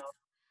outside, yes.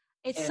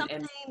 It's and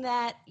something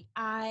that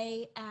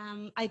I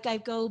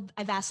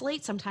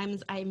vacillate.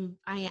 Sometimes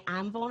I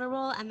am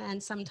vulnerable, and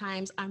then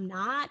sometimes I'm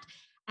not,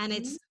 and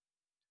Mhm.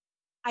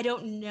 I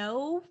don't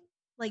know.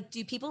 Like,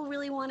 do people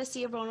really want to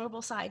see a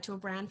vulnerable side to a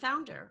brand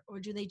founder, or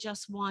do they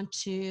just want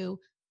to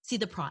see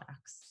the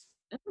products?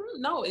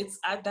 No,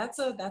 that's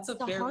a It's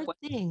a fair hard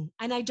question. thing,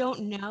 and I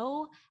don't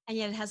know, and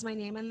yet it has my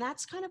name, and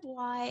that's kind of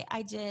why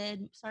I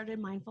started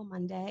Mindful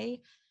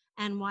Monday,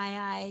 and why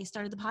I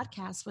started the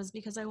podcast was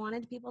because I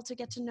wanted people to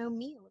get to know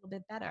me a little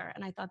bit better,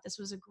 and I thought this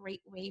was a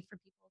great way for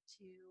people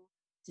to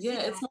see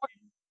Yeah, it's that.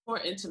 more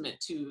intimate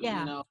too,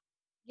 Yeah,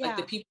 like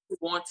the yeah, people who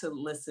want to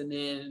listen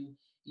in,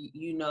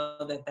 you know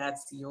that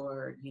that's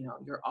your,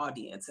 your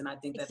audience. And I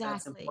think that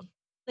that's important. exactly.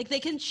 Like they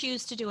can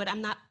choose to do it.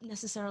 I'm not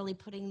necessarily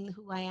putting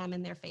who I am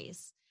in their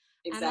face.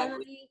 And then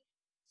Exactly. I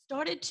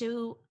started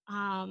to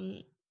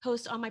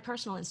post on my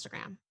personal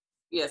Instagram.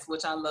 Yes,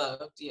 which I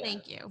loved. Yeah.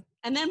 Thank you.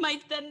 And then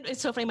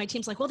it's so funny. My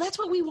team's like, well, that's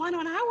what we want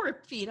on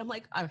our feed. I'm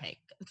like, okay,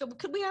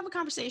 could we have a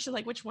conversation?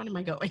 Like, which one am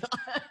I going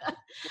on?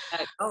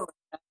 Oh,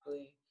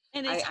 exactly.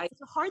 And I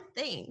it's a hard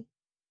thing.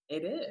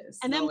 it is.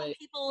 And then No, when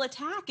people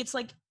attack, it's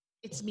like,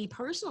 it's me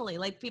personally.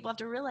 Like people have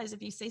to realize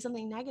if you say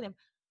something negative,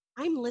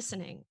 I'm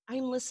listening.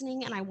 I'm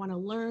listening and I want to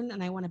learn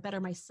and I want to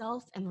better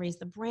myself and raise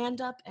the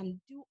brand up and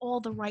do all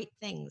the right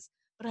things,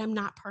 but I'm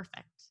not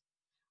perfect.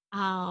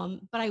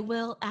 But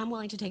I'm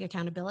willing to take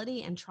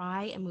accountability and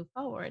try and move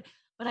forward.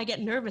 But I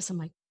get nervous. I'm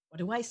like, what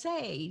do I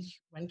say?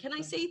 When can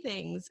I say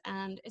things?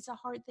 And it's a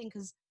hard thing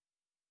because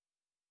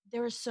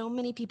there are so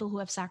many people who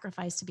have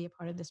sacrificed to be a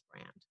part of this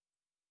brand.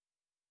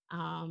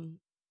 Um,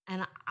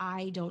 and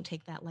I don't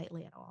take that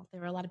lightly at all.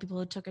 There are a lot of people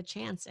who took a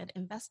chance at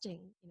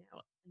investing, in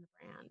the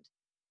brand.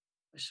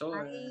 for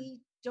sure. I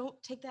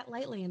don't take that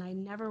lightly, and I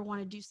never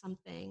want to do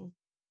something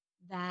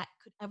that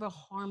could ever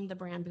harm the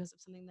brand because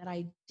of something that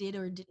I did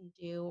or didn't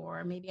do,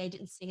 or maybe I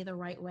didn't say the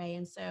right way.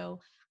 And so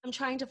I'm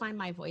trying to find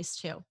my voice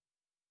too.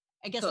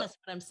 I guess So, that's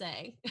what I'm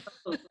saying.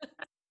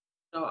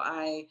 so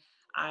I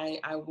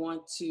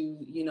want to,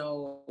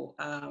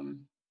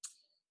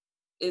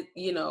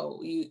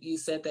 you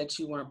said that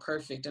you weren't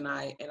perfect, and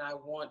I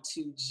want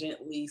to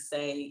gently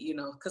say,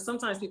 because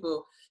sometimes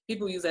people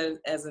use that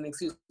as an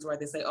excuse, where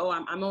they say, oh,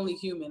 I'm only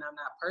human, I'm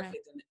not Right.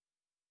 perfect. And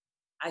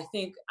I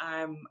think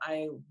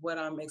what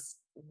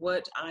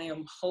I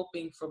am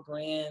hoping for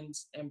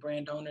brands and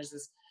brand owners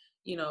is,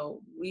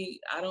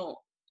 I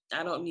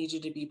don't need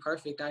you to be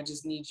perfect, I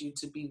just need you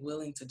to be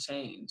willing to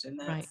change. And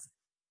Right. that's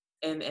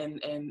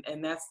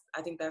and that's,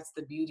 I think that's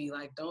the beauty.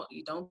 Like,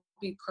 don't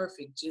be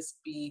perfect,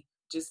 just be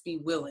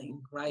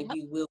willing, right? Yep.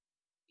 Be willing,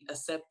 be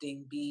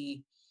accepting,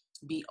 be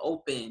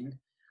open.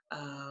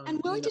 And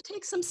willing to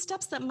take some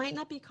steps that might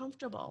not be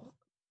comfortable,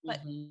 but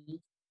Mhm.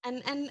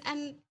 and and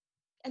and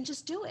and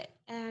just do it.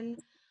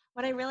 And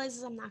what I realize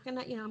is I'm not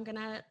gonna,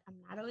 I'm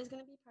not always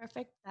gonna be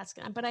perfect.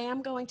 But I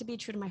am going to be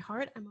true to my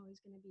heart. I'm always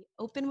gonna be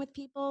open with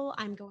people.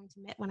 I'm going to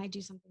admit when I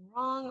do something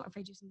wrong, or if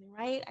I do something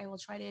right, I will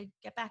try to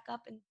get back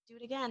up and do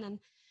it again. And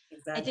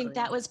I think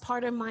that Exactly. was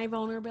part of my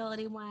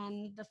vulnerability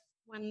when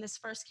this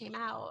first came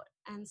out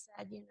and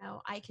said,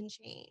 I can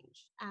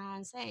change,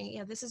 and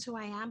saying, this is who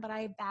I am, but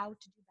I vow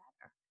to do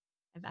better.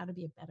 I vow to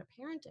be a better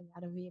parent. I vow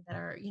to be a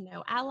better,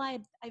 ally,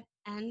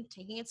 and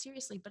taking it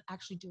seriously, but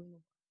actually doing the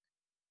work.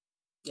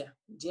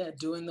 Yeah,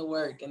 doing the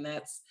work. And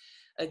that's,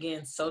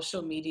 again,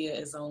 social media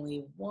is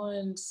only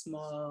one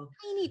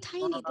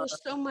Tiny.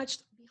 There's so much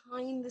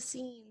behind the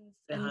scenes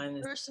and behind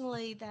the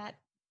personally that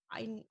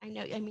I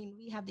know. I mean,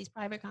 we have these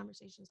private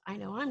conversations. I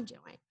know I'm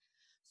doing. scenes.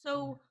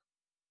 So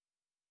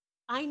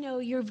I know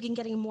you've been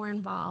getting more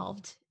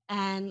involved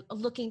and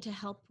looking to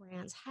help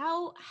brands.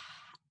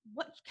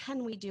 What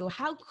can we do?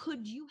 How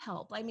could you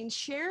help? I mean,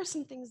 share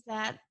some things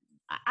that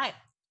I,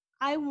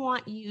 I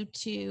want you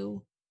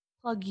to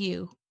plug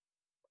you.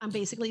 I'm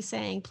basically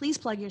saying, please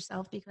plug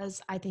yourself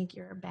because I think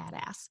you're a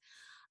badass.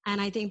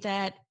 And I think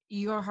that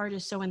your heart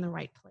is so in the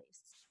right place.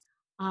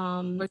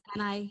 And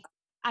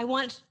I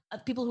want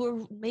people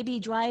who are maybe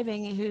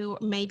driving, who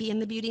may be in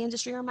the beauty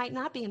industry or might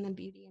not be in the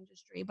beauty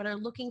industry, but are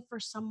looking for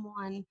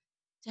someone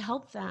to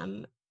help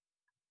them.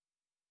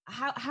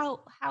 How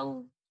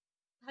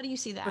do you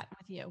see that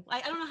with you? I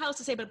don't know how else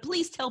to say, but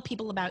please tell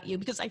people about you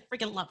because I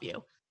freaking love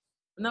you.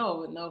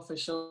 No, for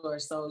sure.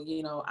 So,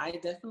 I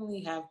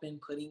definitely have been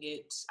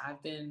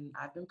I've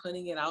been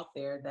putting it out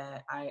there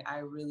that I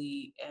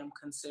really am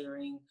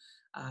considering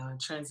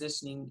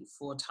transitioning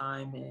full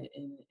time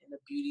in the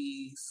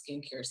beauty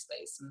skincare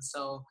space. And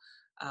so,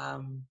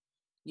 um,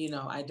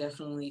 I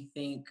definitely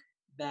think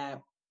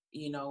that,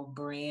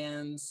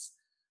 brands,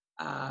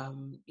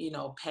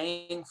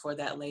 paying for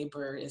that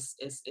labor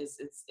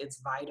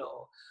it's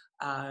vital.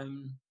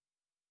 Um,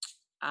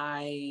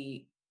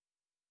 I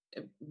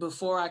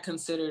Before I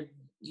considered,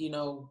 you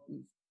know,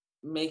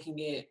 making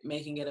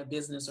it a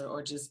business,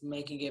 or just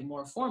making it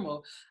more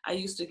formal, I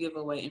used to give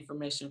away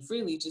information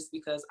freely just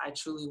because I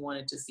truly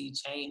wanted to see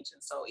change.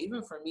 And so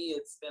even for me,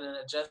 it's been an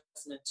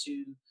adjustment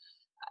to,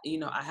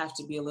 I have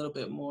to be a little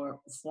bit more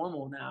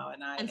formal now,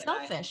 And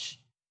selfish.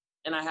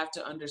 and I have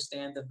to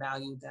understand the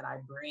value that I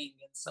bring.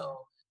 And Yeah.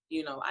 so,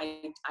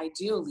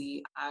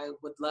 ideally, I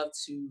would love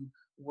to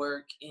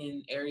work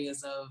in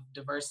areas of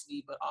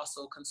diversity, but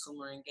also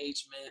consumer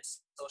engagement,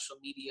 social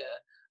media,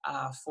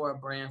 for a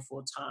brand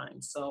full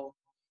time. So,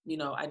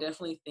 I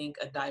definitely think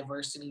a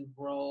diversity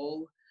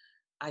role,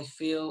 I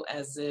feel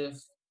as if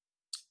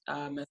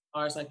as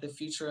far as like the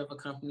future of a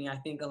company, I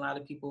think a lot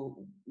of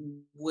people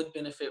would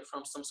benefit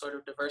from some sort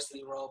of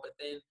diversity role, but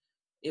then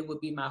it would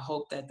be my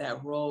hope that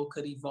that role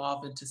could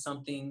evolve into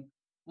something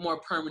more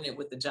permanent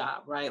with the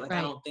job, right? Like I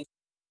Right. don't think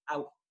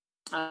I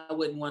I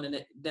wouldn't want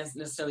to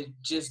necessarily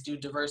just do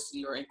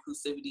diversity or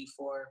inclusivity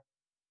for,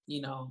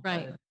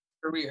 Right. a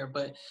career.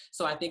 But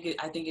so I think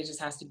it just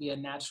has to be a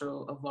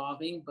natural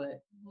evolving.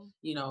 But Mhm.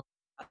 you know,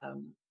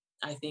 um,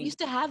 I We think used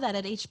to have that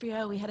at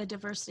HBO. We had a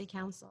diversity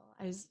council.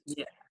 I was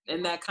yeah,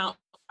 and that count,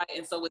 right?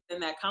 And so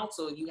within that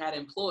council, you had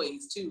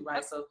employees too,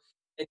 right? Yep. So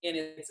again,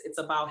 it's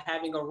about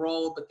having a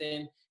role, but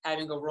then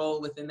having a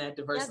role within that Yep.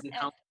 diversity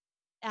council.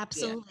 Yeah,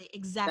 Absolutely. that's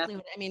Exactly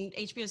what I mean.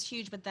 HBO is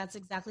huge, but that's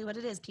exactly what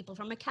it is. People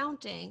from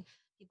accounting,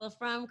 people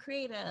from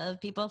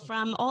creative, people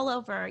from all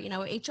over,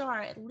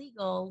 HR, at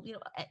legal,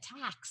 at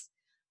tax,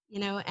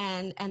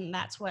 and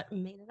that's what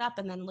made it up.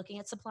 And then looking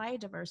at supplier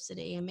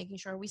diversity and making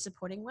sure, are we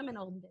supporting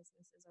women-owned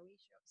businesses? Are we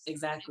supporting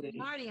exactly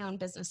minority-owned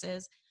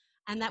businesses?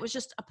 And that was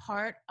just a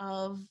part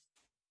of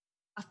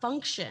a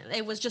function.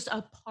 It was just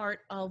a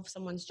part of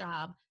someone's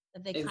job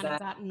that they kind of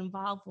exactly. gotten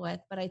involved with.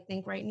 But I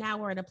think right now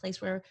we're at a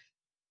place where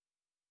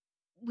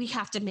we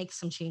have to make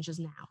some changes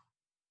now.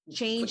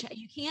 Change,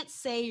 you can't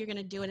say you're going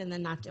to do it and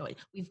then not do it.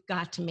 We've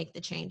got to make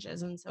the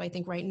changes. And so I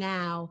think right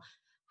now,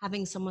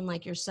 having someone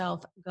like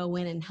yourself go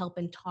in and help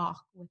and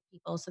talk with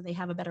people so they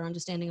have a better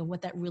understanding of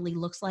what that really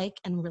looks like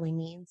and really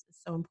means is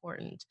so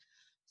important.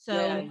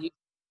 Yeah, So, you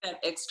that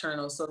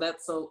external. So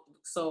that's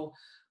so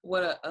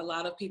what a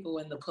lot of people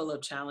in the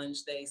pull-up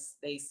challenge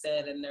they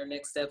said in their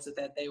next steps is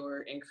that they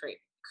were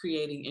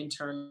creating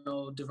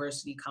internal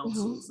diversity mhm,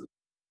 councils,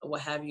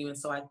 what have you. And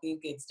so I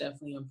think it's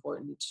definitely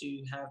important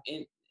to have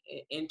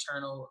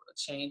internal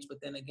change. But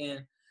then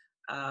again,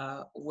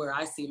 where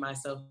I see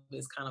myself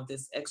is kind of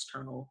this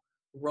external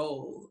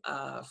role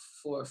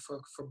for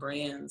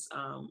brands,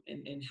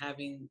 and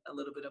having a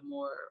little bit of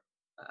more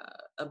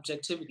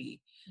objectivity,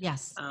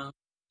 yes, um,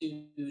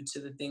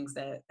 to the things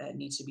that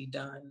need to be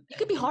done, it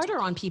could be and to, harder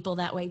on people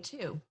that way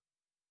too.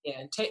 yeah,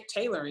 and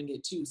tailoring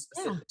it too Yeah,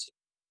 specific to the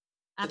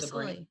brand.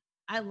 absolutely.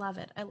 I love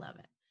it. I love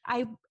it.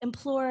 I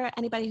implore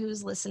anybody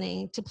who's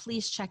listening to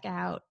please check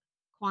out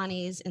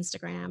Kwani's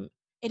Instagram.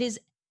 It is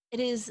it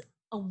is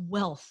a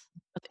wealth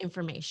of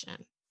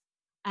information,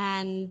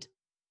 and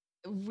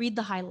read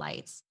the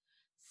highlights,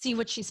 see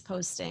what she's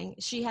posting.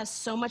 She has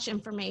so much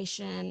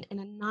information in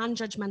a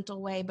non-judgmental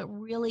way, but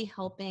really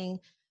helping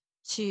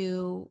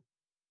to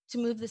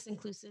move this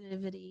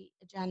inclusivity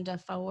agenda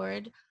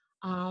forward,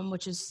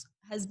 which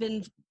has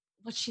been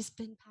what she's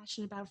been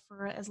passionate about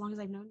for as long as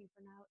I've known you,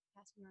 for now the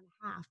past year and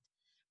a half,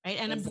 right?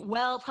 And Yes,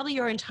 well, probably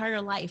your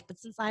entire life, but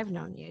since I've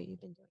known you,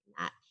 you've been doing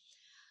that.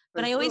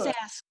 But for I always sure.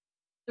 ask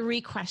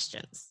 3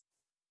 questions.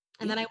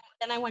 And then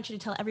I want you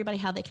to tell everybody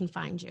how they can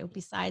find you,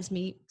 besides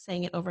me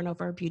saying it over and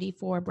over, beauty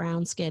for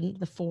brown skin,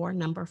 the 4,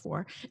 number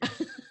 4.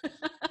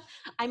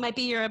 I might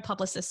be your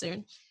publicist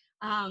soon.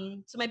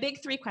 So my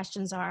big 3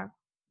 questions are,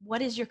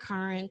 what is your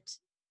current,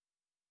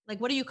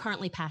 what are you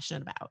currently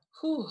passionate about?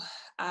 Whew,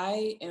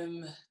 I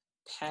am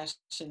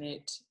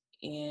passionate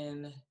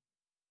in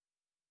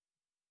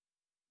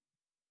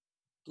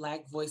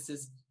Black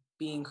voices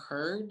being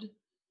heard,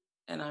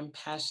 and I'm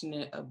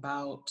passionate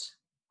about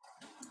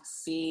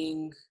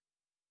seeing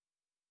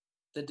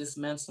the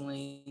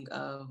dismantling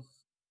of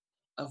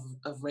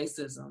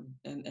racism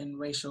and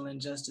racial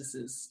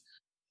injustices.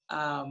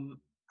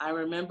 I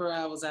remember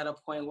I was at a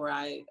point where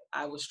I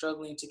was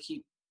struggling to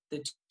keep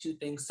the two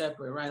things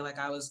separate, right? Like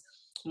I was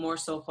more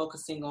so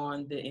focusing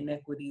on the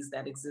inequities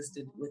that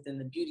existed within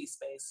the beauty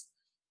space.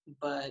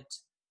 But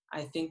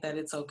I think that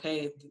it's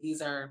okay.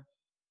 These are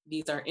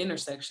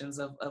intersections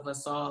of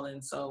us all.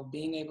 And so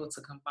being able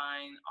to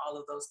combine all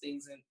of those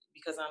things, and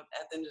because I'm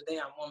at the end of the day,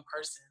 I'm one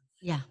person.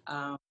 Yeah.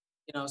 Um,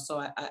 so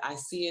I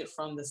see it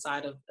from the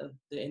side of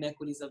the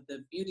inequities of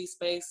the beauty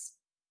space,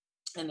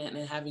 and then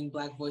having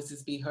Black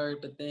voices be heard.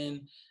 But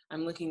then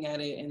I'm looking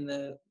at it in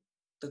the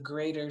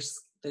greater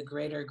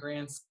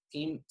grand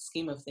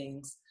scheme of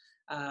things.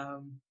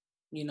 Um,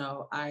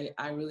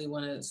 I really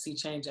want to see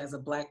change. As a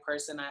Black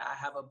person, I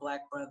have a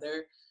Black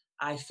brother.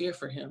 I fear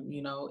for him.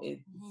 If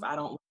Mhm. I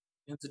don't want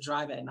him to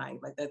drive at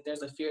night, like that,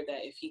 there's a fear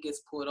that if he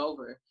gets pulled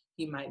over,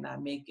 he might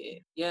not make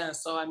it. Yeah.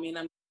 So I mean,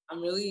 I'm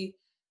really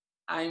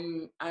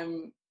I'm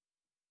I'm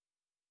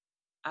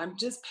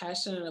just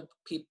passionate of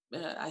people.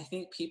 I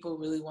think people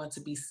really want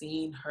to be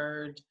seen,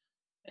 heard,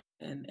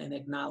 and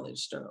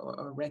acknowledged,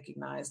 or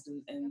recognized.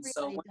 And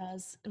so, Everybody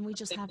does, and we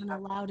just thing haven't I,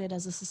 allowed it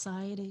as a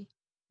society.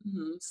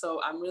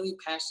 so I'm really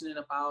passionate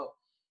about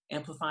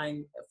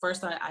amplifying.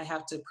 First, I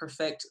have to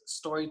perfect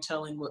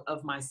storytelling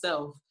of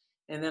myself,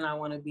 and then I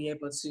want to be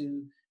able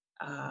to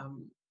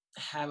um,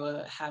 have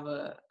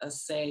a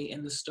say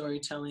in the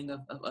storytelling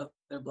of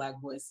other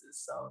Black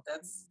voices. So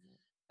that's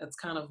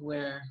kind of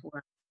where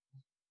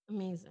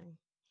Amazing.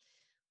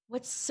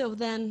 So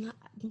then,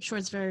 I'm sure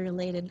it's very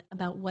related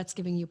about what's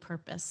giving you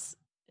purpose.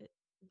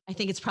 I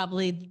think it's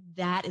probably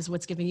that is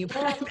what's giving you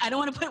purpose. I don't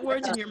want to put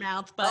words in your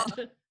mouth, but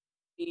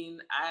mean,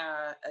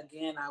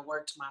 I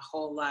worked my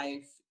whole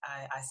life.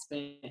 I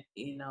spent,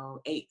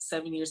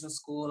 7 years in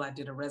school. I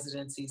did a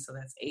residency, so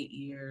that's 8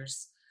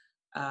 years.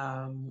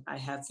 I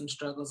had some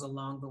struggles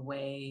along the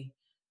way,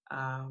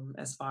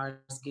 as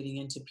far as getting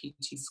into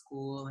PT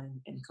school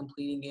and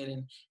completing it.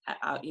 And,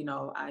 I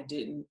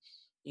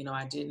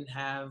didn't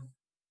have,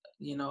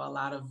 a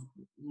lot of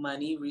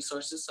money,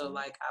 resources. So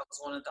like I was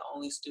one of the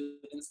only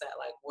students that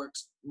like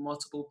worked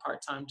multiple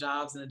part-time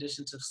jobs in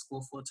addition to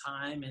school full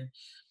time. And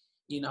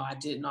I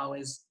didn't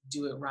always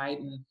do it right.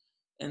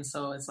 And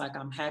so it's like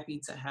I'm happy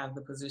to have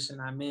the position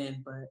I'm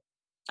in, but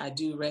I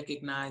do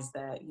recognize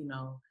that,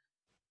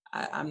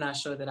 I'm not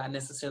sure that I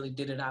necessarily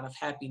did it out of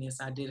happiness.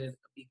 I did it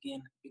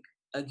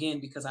again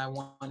because I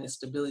wanted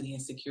stability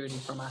and security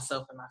for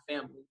myself and my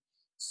family.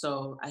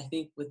 So I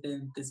think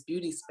within this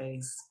beauty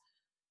space,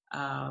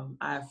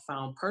 I've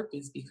found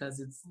purpose because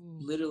it's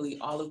literally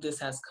all of this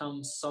has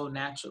come so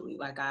naturally.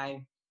 Like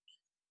I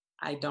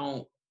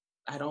don't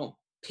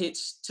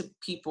pitch to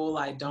people.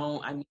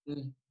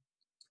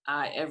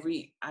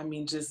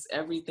 Just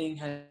everything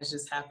has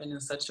just happened in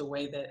such a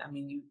way that,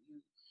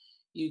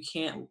 you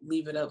can't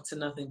leave it up to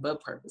nothing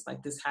but purpose. Like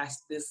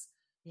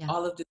Yeah.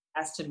 all of this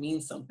has to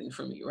mean something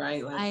for me,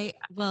 right? Like,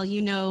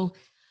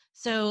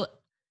 so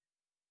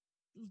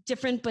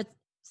different, but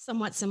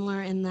somewhat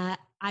similar in that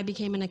I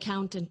became an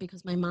accountant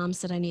because my mom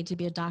said I need to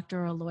be a doctor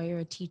or a lawyer,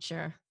 a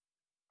teacher,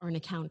 or an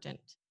accountant.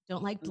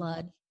 Don't like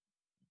blood.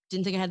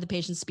 Didn't think I had the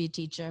patience to be a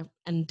teacher,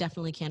 and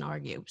definitely can't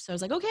argue. So I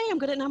was like, okay, I'm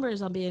good at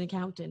numbers. I'll be an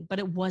accountant. But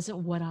it wasn't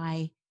what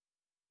I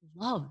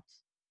loved.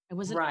 I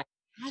wasn't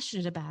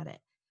passionate about it.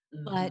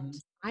 But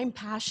I'm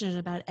passionate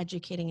about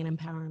educating and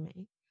empowering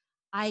me.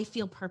 I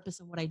feel purpose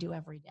in what I do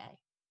every day.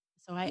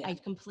 So I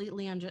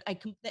completely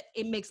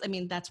it makes,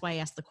 that's why I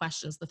asked the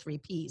questions, the 3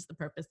 Ps, the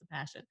purpose, the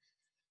passion.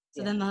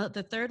 So then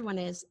the third one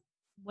is,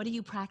 what do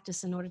you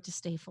practice in order to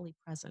stay fully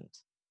present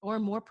or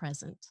more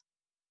present?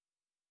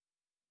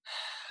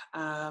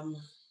 I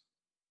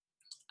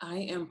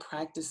am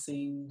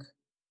practicing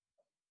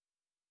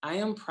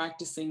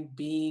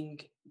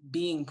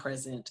being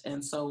present.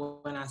 And so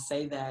when I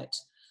say that,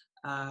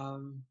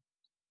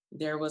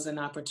 there was an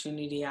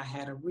opportunity I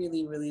had a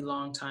really, really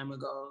long time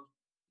ago,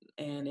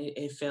 and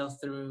it fell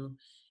through.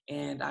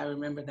 And I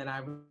remember that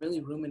I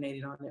really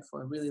ruminated on it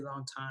for a really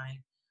long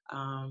time.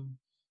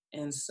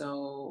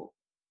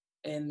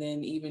 And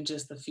then even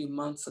just a few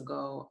months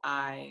ago,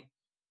 I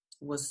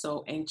was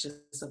so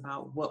anxious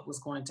about what was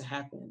going to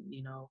happen,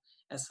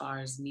 as far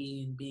as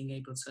me and being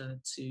able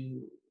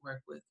to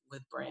work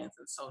with brands.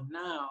 And so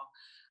now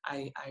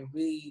I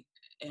really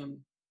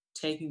am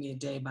taking it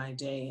day by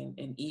day,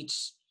 and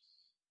each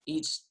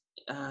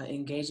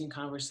engaging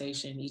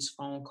conversation, each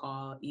phone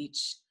call,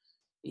 each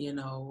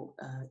email,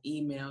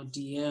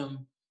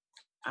 DM,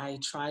 I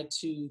try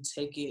to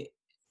take it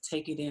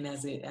in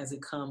as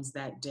it comes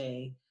that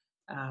day,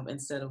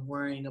 instead of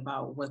worrying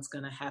about what's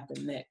going to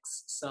happen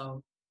next.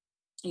 So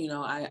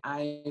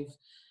I've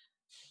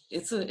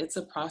it's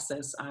a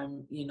process.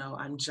 I'm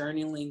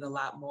journaling a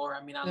lot more.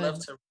 I love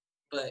to,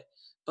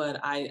 but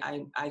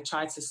I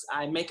try to,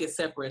 I make it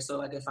separate. So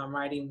like if I'm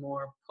writing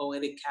more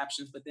poetic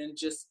captions, but then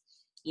just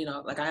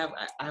like I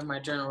have my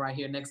journal right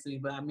here next to me.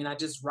 But I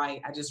just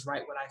write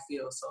what I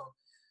feel. So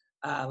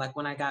like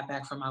when I got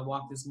back from my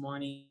walk this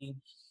morning,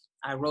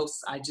 I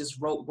just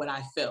wrote what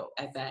I felt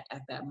at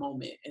that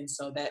moment, and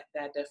so that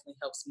definitely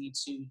helps me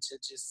to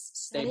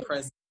just stay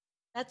present.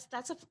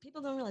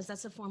 People don't realize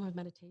that's a form of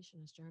meditation,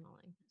 is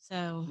journaling.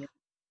 So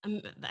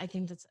I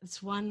think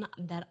it's one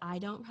that I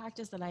don't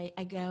practice, that I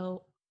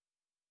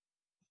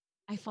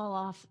fall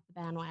off the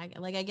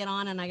bandwagon. Like I get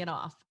on and I get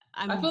off.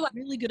 I feel like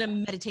really good at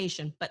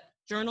meditation, but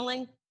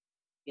journaling.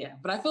 Yeah.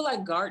 But I feel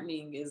like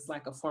gardening is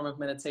like a form of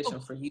meditation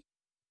for you.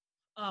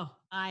 Oh,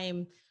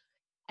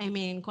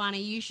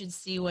 Kwani, you should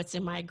see what's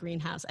in my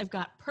greenhouse. I've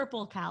got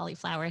purple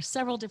cauliflower,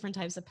 several different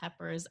types of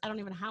peppers. I don't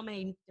even know how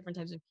many different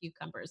types of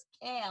cucumbers,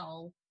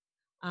 kale.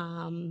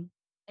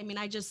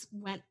 I just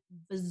went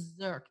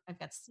berserk. I've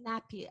got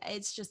snappy.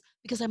 It's just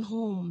because I'm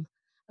home.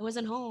 I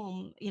wasn't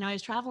home. I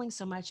was traveling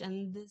so much,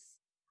 and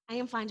I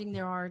am finding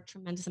there are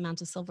tremendous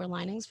amounts of silver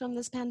linings from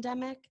this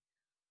pandemic.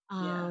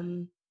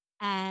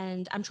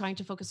 And I'm trying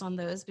to focus on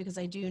those because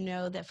I do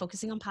know that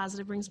focusing on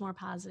positive brings more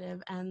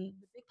positive. And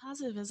the big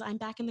positive is I'm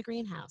back in the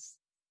greenhouse,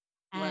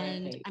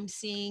 and I'm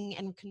seeing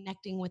and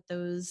connecting with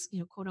those,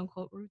 quote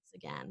unquote roots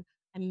again.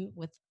 I'm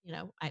with,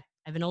 I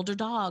have an older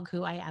dog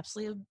who I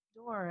absolutely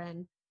adore,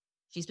 and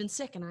she's been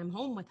sick and I'm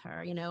home with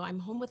her. I'm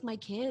home with my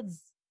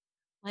kids.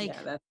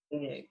 That's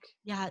big.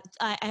 Yeah.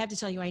 I have to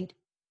tell you,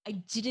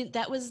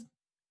 that was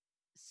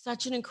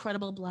such an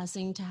incredible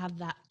blessing to have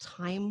that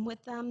time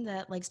with them,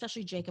 that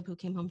especially Jacob, who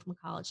came home from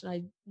college, that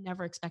I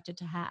never expected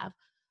to have.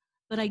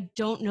 But I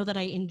don't know that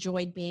I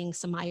enjoyed being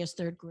Samaya's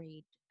 3rd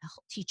grade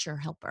teacher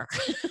helper.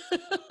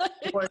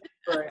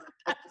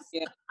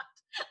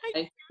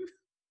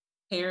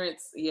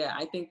 Parents,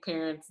 I think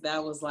parents,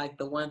 that was like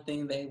the one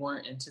thing they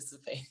weren't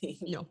anticipating.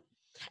 No,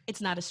 it's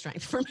not a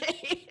strength for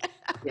me.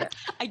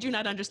 I do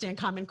not understand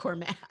Common Core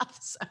math.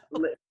 So.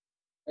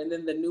 And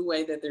then the new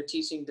way that they're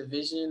teaching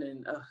division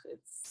and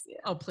yeah.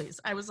 Oh, please.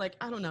 I was like,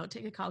 I don't know.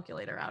 Take a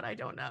calculator out. I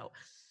don't know.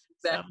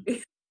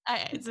 Exactly. So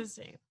it's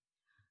insane.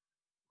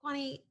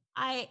 Kwani,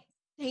 I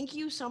thank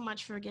you so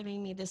much for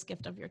giving me this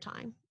gift of your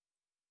time.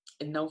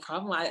 No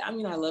problem. I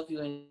mean, I love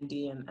you,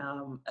 Indy. And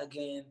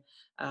again,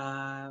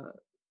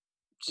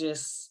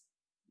 just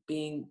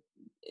being,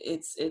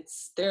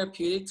 it's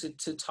therapeutic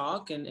to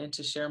talk and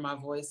to share my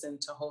voice and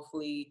to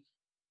hopefully,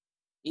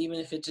 even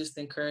if it just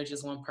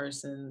encourages one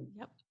person.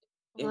 Yep.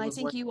 Well, I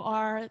think you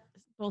are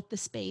both the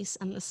space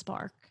and the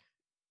spark.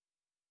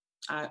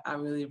 I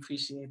really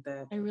appreciate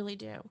that. I really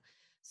do.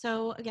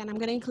 So again, I'm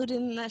going to include it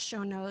in the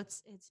show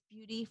notes. It's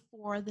Beauty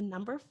for the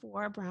number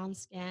 4 brown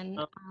skin.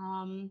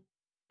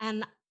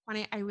 And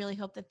Kwani, I really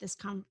hope that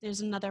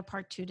there's another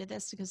part 2 to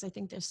this, because I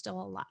think there's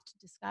still a lot to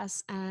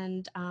discuss.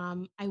 And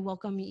I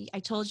welcome you. I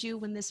told you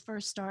when this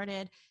first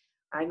started.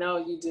 I know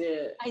you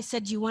did. I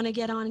said, you want to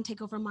get on and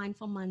take over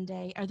Mindful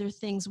Monday? Are there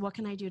things, what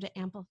can I do to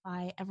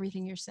amplify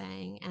everything you're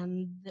saying?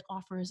 And the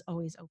offer is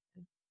always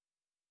open.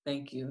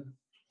 Thank you.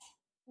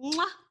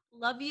 Mwah!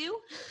 Love you.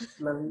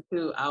 Love you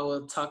too. I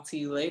will talk to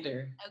you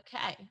later.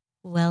 Okay.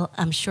 Well,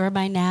 I'm sure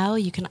by now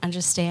you can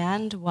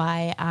understand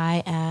why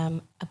I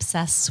am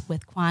obsessed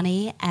with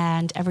Kwani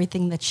and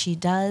everything that she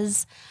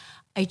does.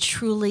 I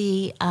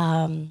truly,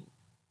 I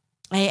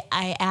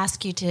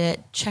ask you to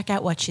check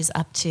out what she's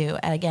up to.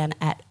 Again,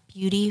 at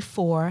Beauty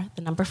for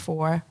the number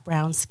 4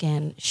 brown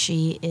skin.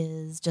 She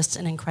is just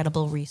an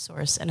incredible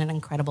resource and an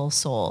incredible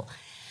soul.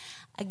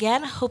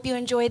 Again, hope you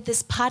enjoyed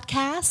this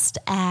podcast.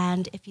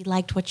 And if you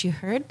liked what you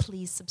heard,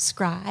 please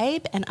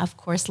subscribe and, of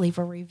course, leave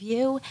a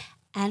review.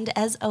 And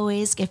as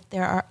always, if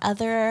there are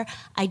other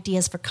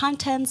ideas for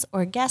contents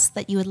or guests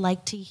that you would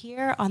like to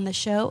hear on the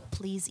show,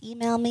 please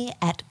email me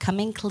at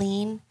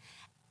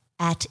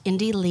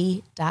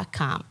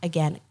comingclean@indylee.com.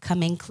 Again,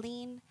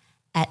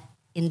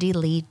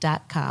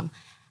 comingclean@indylee.com.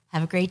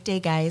 Have a great day,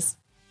 guys.